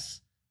Furness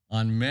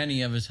on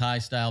many of his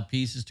high-style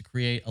pieces to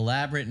create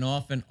elaborate and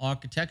often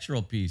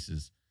architectural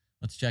pieces.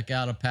 Let's check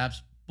out a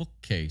Pabst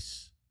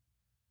bookcase.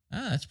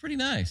 That's pretty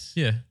nice.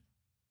 Yeah.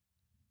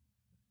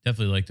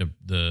 Definitely like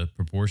the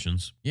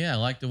proportions. Yeah, I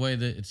like the way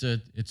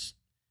that it's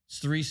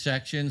three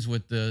sections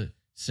with the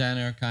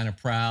center kind of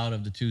proud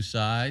of the two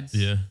sides.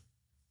 Yeah.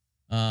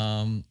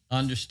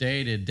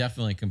 Understated,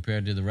 definitely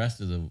compared to the rest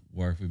of the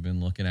work we've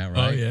been looking at,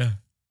 right? Oh, yeah.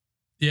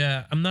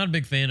 Yeah, I'm not a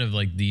big fan of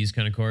these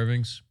kind of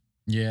carvings.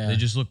 Yeah. They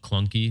just look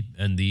clunky.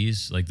 And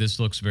this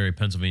looks very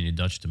Pennsylvania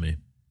Dutch to me.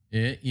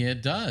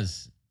 It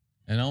does.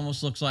 It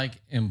almost looks like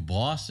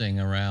embossing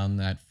around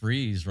that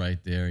frieze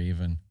right there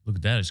even. Look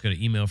at that. I just got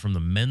an email from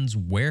the Men's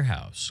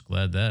Warehouse.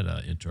 Glad that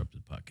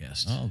interrupted the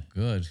podcast. Oh,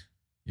 good.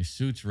 Your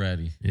suit's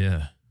ready.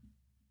 Yeah.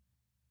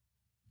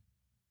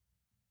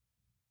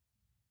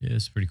 Yeah,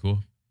 it's pretty cool.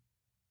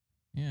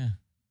 Yeah.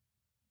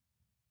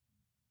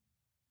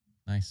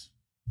 Nice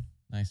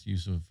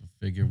use of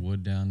figure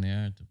wood down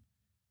there.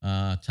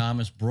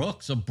 Thomas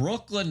Brooks, a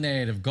Brooklyn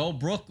native, go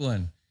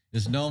Brooklyn,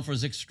 is known for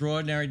his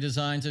extraordinary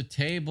designs of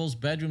tables,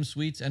 bedroom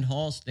suites, and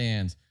hall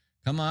stands.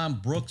 Come on,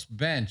 Brooks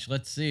bench.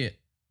 Let's see it.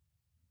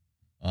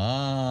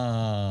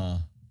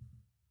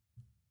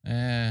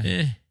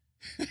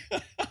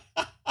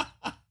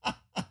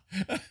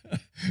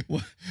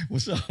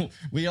 So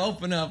we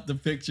open up the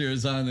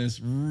pictures on this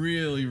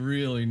really,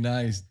 really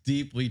nice,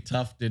 deeply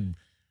tufted,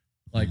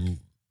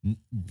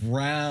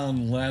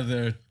 brown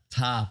leather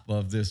top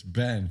of this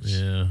bench.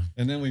 Yeah.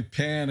 And then we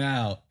pan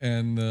out,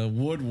 and the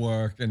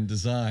woodwork and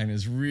design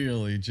is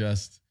really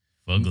just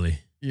ugly.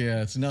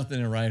 Yeah, it's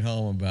nothing to write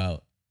home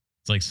about.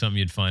 It's like something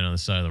you'd find on the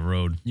side of the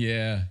road.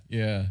 Yeah.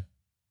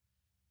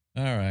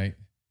 All right.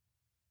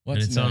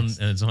 What's next?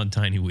 It's on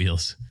tiny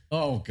wheels.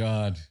 Oh,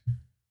 God.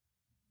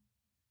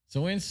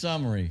 So in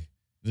summary,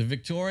 the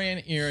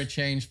Victorian era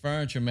changed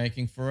furniture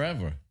making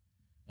forever.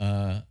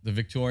 The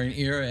Victorian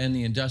era and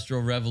the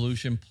Industrial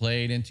Revolution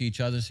played into each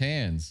other's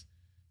hands,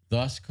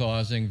 thus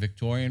causing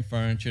Victorian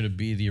furniture to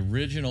be the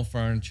original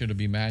furniture to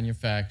be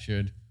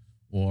manufactured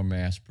or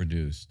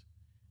mass-produced.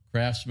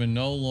 Craftsmen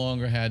no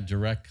longer had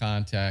direct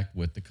contact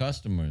with the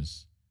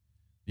customers.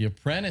 The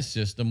apprentice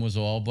system was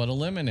all but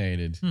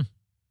eliminated. And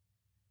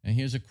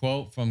here's a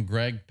quote from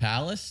Greg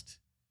Palast.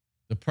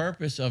 The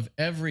purpose of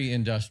every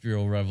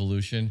industrial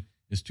revolution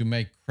is to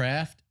make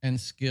craft and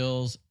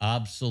skills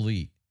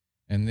obsolete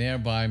and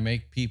thereby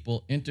make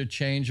people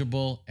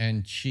interchangeable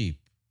and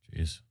cheap.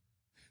 Jeez.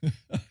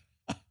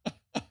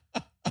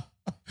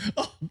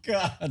 Oh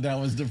God, that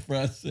was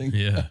depressing.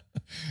 Yeah.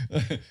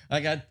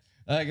 I'm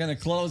gonna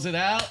close it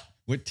out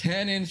with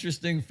 10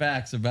 interesting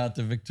facts about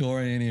the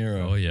Victorian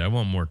era. Oh yeah, I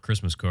want more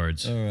Christmas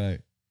cards. All right.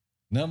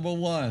 Number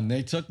 1,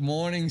 they took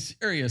mourning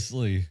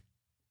seriously.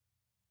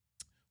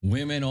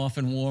 Women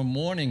often wore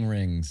mourning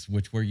rings,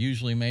 which were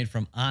usually made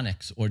from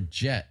onyx or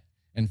jet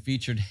and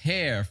featured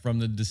hair from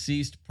the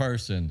deceased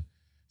person.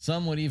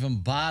 Some would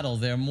even bottle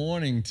their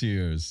mourning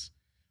tears.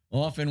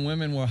 Often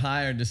women were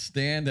hired to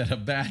stand at a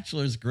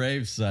bachelor's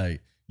gravesite,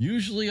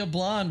 usually a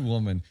blonde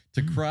woman,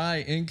 to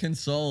cry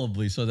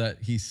inconsolably so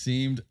that he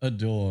seemed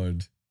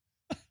adored.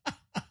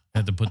 I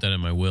have to put that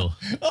in my will.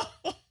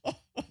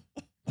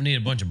 I need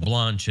a bunch of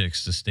blonde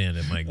chicks to stand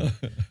at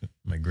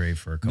my grave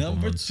for a couple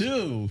months.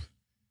 Number 2.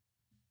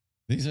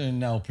 These are in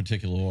no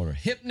particular order.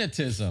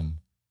 Hypnotism,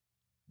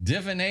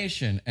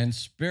 divination, and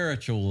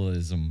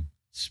spiritualism.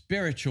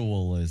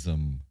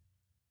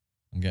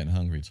 I'm getting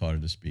hungry. It's harder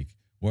to speak.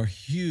 Were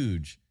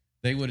huge.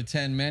 They would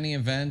attend many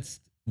events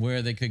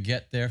where they could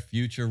get their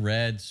future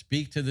read,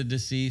 speak to the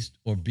deceased,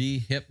 or be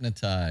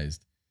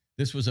hypnotized.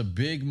 This was a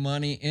big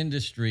money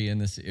industry in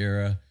this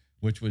era,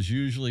 which was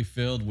usually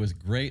filled with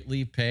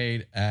greatly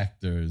paid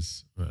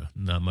actors.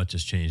 Not much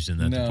has changed in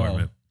that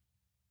department.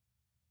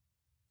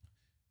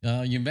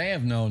 You may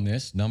have known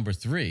this. Number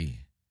 3,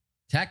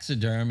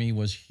 taxidermy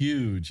was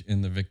huge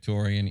in the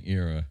Victorian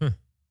era.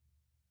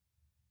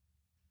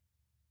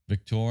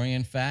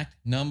 Victorian fact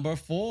number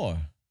 4,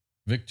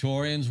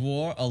 Victorians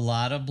wore a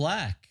lot of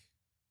black.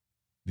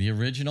 The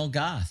original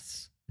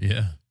Goths.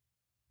 Yeah.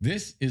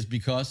 This is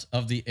because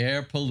of the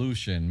air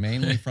pollution,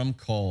 mainly from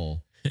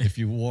coal. If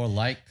you wore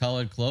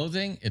light-colored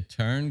clothing, it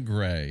turned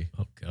gray.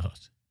 Oh, God.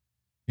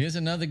 Here's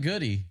another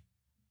goodie.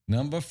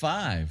 Number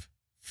 5,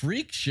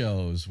 freak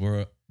shows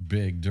were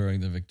big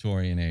during the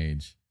Victorian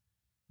age.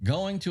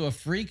 Going to a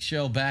freak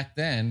show back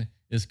then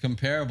is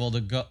comparable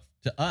to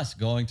us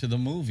going to the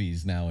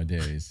movies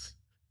nowadays.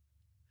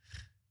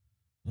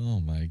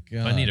 Oh, my God.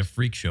 If I need a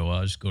freak show,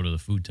 I'll just go to the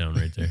food town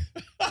right there.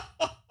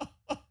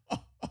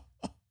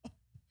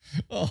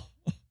 Oh.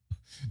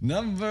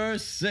 Number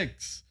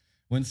 6,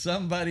 when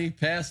somebody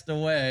passed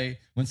away,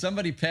 when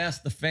somebody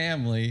passed the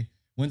family,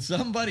 when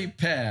somebody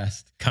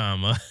passed,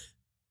 Comma.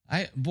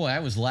 I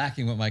was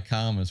lacking with my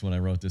commas when I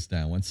wrote this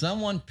down. When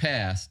someone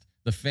passed,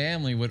 the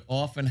family would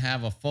often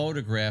have a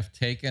photograph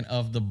taken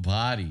of the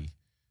body.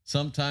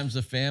 Sometimes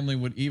the family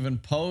would even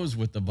pose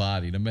with the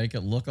body to make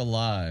it look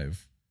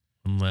alive.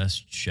 One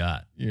last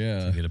shot.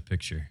 Yeah. To get a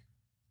picture.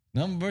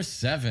 Number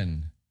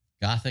 7,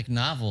 Gothic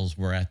novels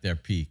were at their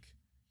peak.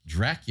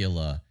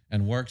 Dracula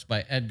and works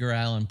by Edgar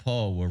Allan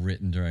Poe were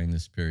written during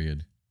this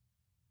period.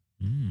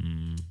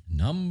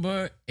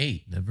 Number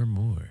 8.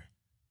 Nevermore.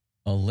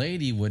 A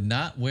lady would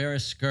not wear a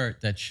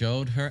skirt that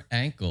showed her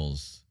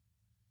ankles.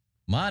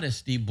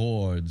 Modesty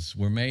boards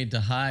were made to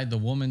hide the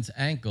woman's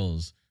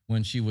ankles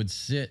when she would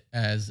sit,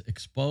 as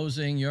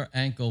exposing your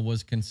ankle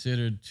was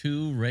considered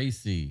too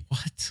racy.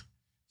 What?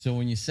 So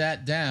when you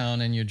sat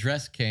down and your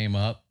dress came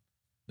up,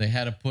 they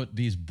had to put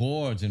these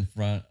boards in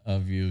front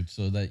of you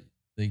so that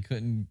you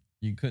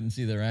couldn't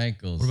see their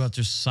ankles. What about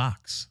just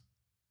socks?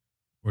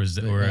 Or was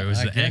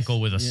the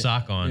ankle with a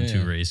sock on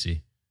too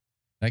racy?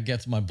 That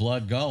gets my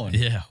blood going.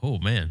 Yeah. Oh,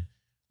 man.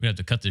 We have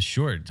to cut this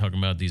short talking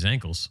about these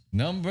ankles.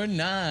 Number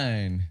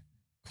 9.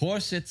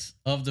 Corsets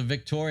of the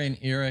Victorian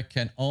era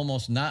can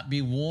almost not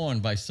be worn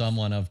by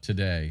someone of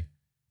today.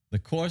 The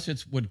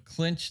corsets would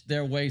clinch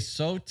their waist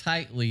so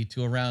tightly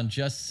to around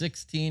just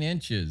 16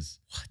 inches.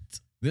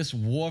 What? This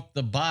warped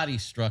the body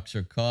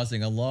structure,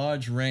 causing a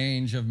large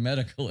range of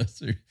medical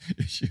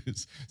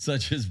issues,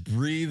 such as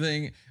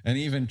breathing and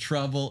even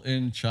trouble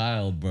in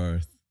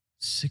childbirth.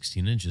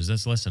 16 inches.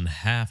 That's less than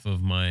half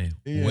of my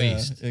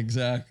waist.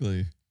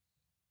 Exactly.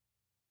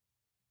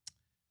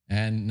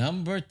 And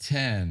number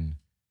 10,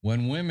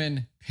 when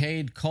women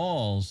paid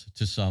calls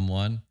to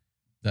someone,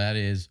 that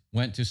is,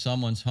 went to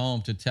someone's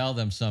home to tell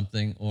them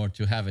something or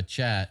to have a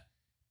chat,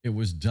 it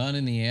was done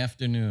in the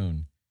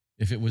afternoon.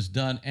 If it was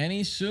done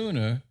any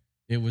sooner,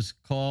 it was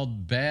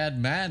called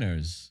bad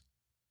manners.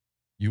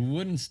 You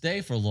wouldn't stay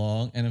for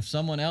long, and if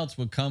someone else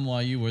would come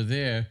while you were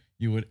there,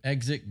 you would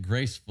exit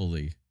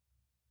gracefully.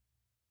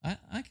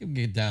 I could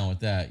get down with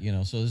that,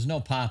 so there's no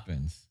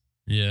pop-ins.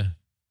 Yeah.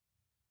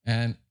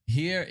 And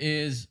here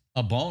is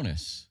a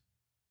bonus.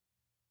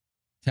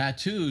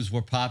 Tattoos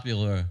were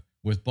popular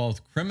with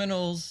both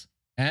criminals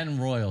and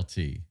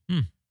royalty.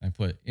 I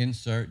put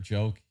insert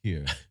joke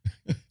here.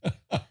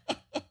 I'd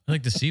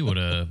like to see what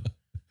a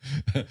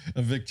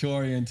a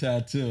Victorian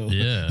tattoo.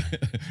 Yeah.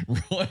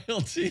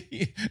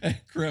 Royalty and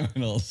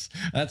criminals.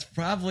 That's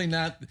probably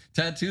not,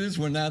 tattoos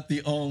were not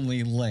the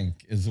only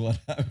link, is what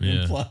I'm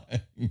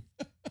implying.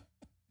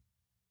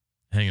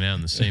 Hanging out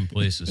in the same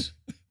places.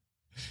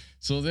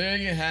 So there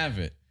you have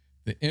it.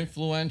 The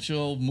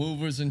influential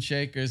movers and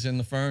shakers in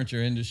the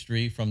furniture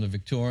industry from the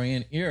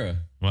Victorian era.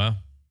 Wow.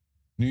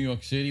 New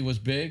York City was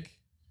big.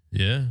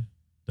 Yeah.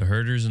 The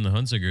Herders and the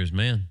Hunzigers,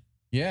 man.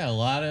 Yeah, a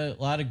lot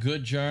of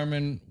good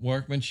German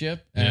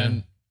workmanship.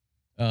 And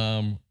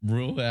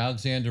Roux,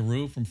 Alexander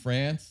Roux from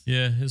France.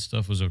 Yeah, his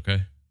stuff was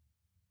okay.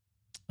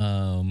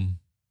 You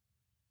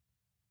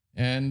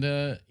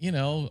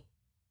know,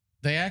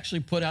 they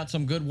actually put out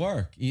some good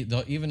work.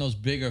 Even those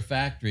bigger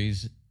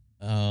factories,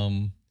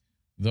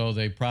 though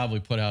they probably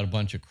put out a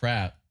bunch of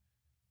crap,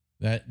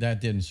 that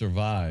didn't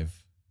survive.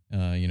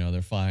 You know,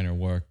 their finer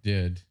work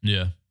did.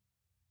 Yeah.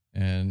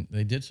 And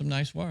they did some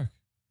nice work.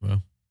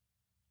 Well.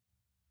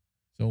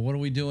 So what are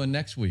we doing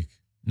next week?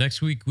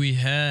 Next week we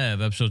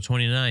have episode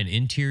 29,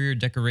 Interior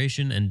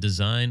Decoration and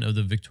Design of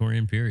the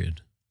Victorian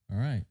Period. All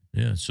right.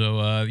 Yeah.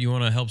 So if you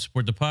want to help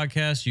support the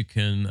podcast, you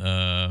can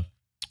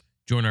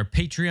join our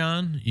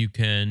Patreon. You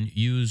can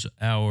use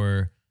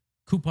our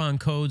coupon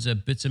codes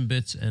at Bits and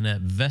Bits and at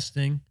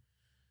Vesting.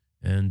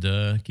 And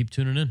keep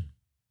tuning in.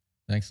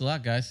 Thanks a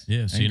lot, guys.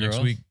 Yeah. See you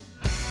next week.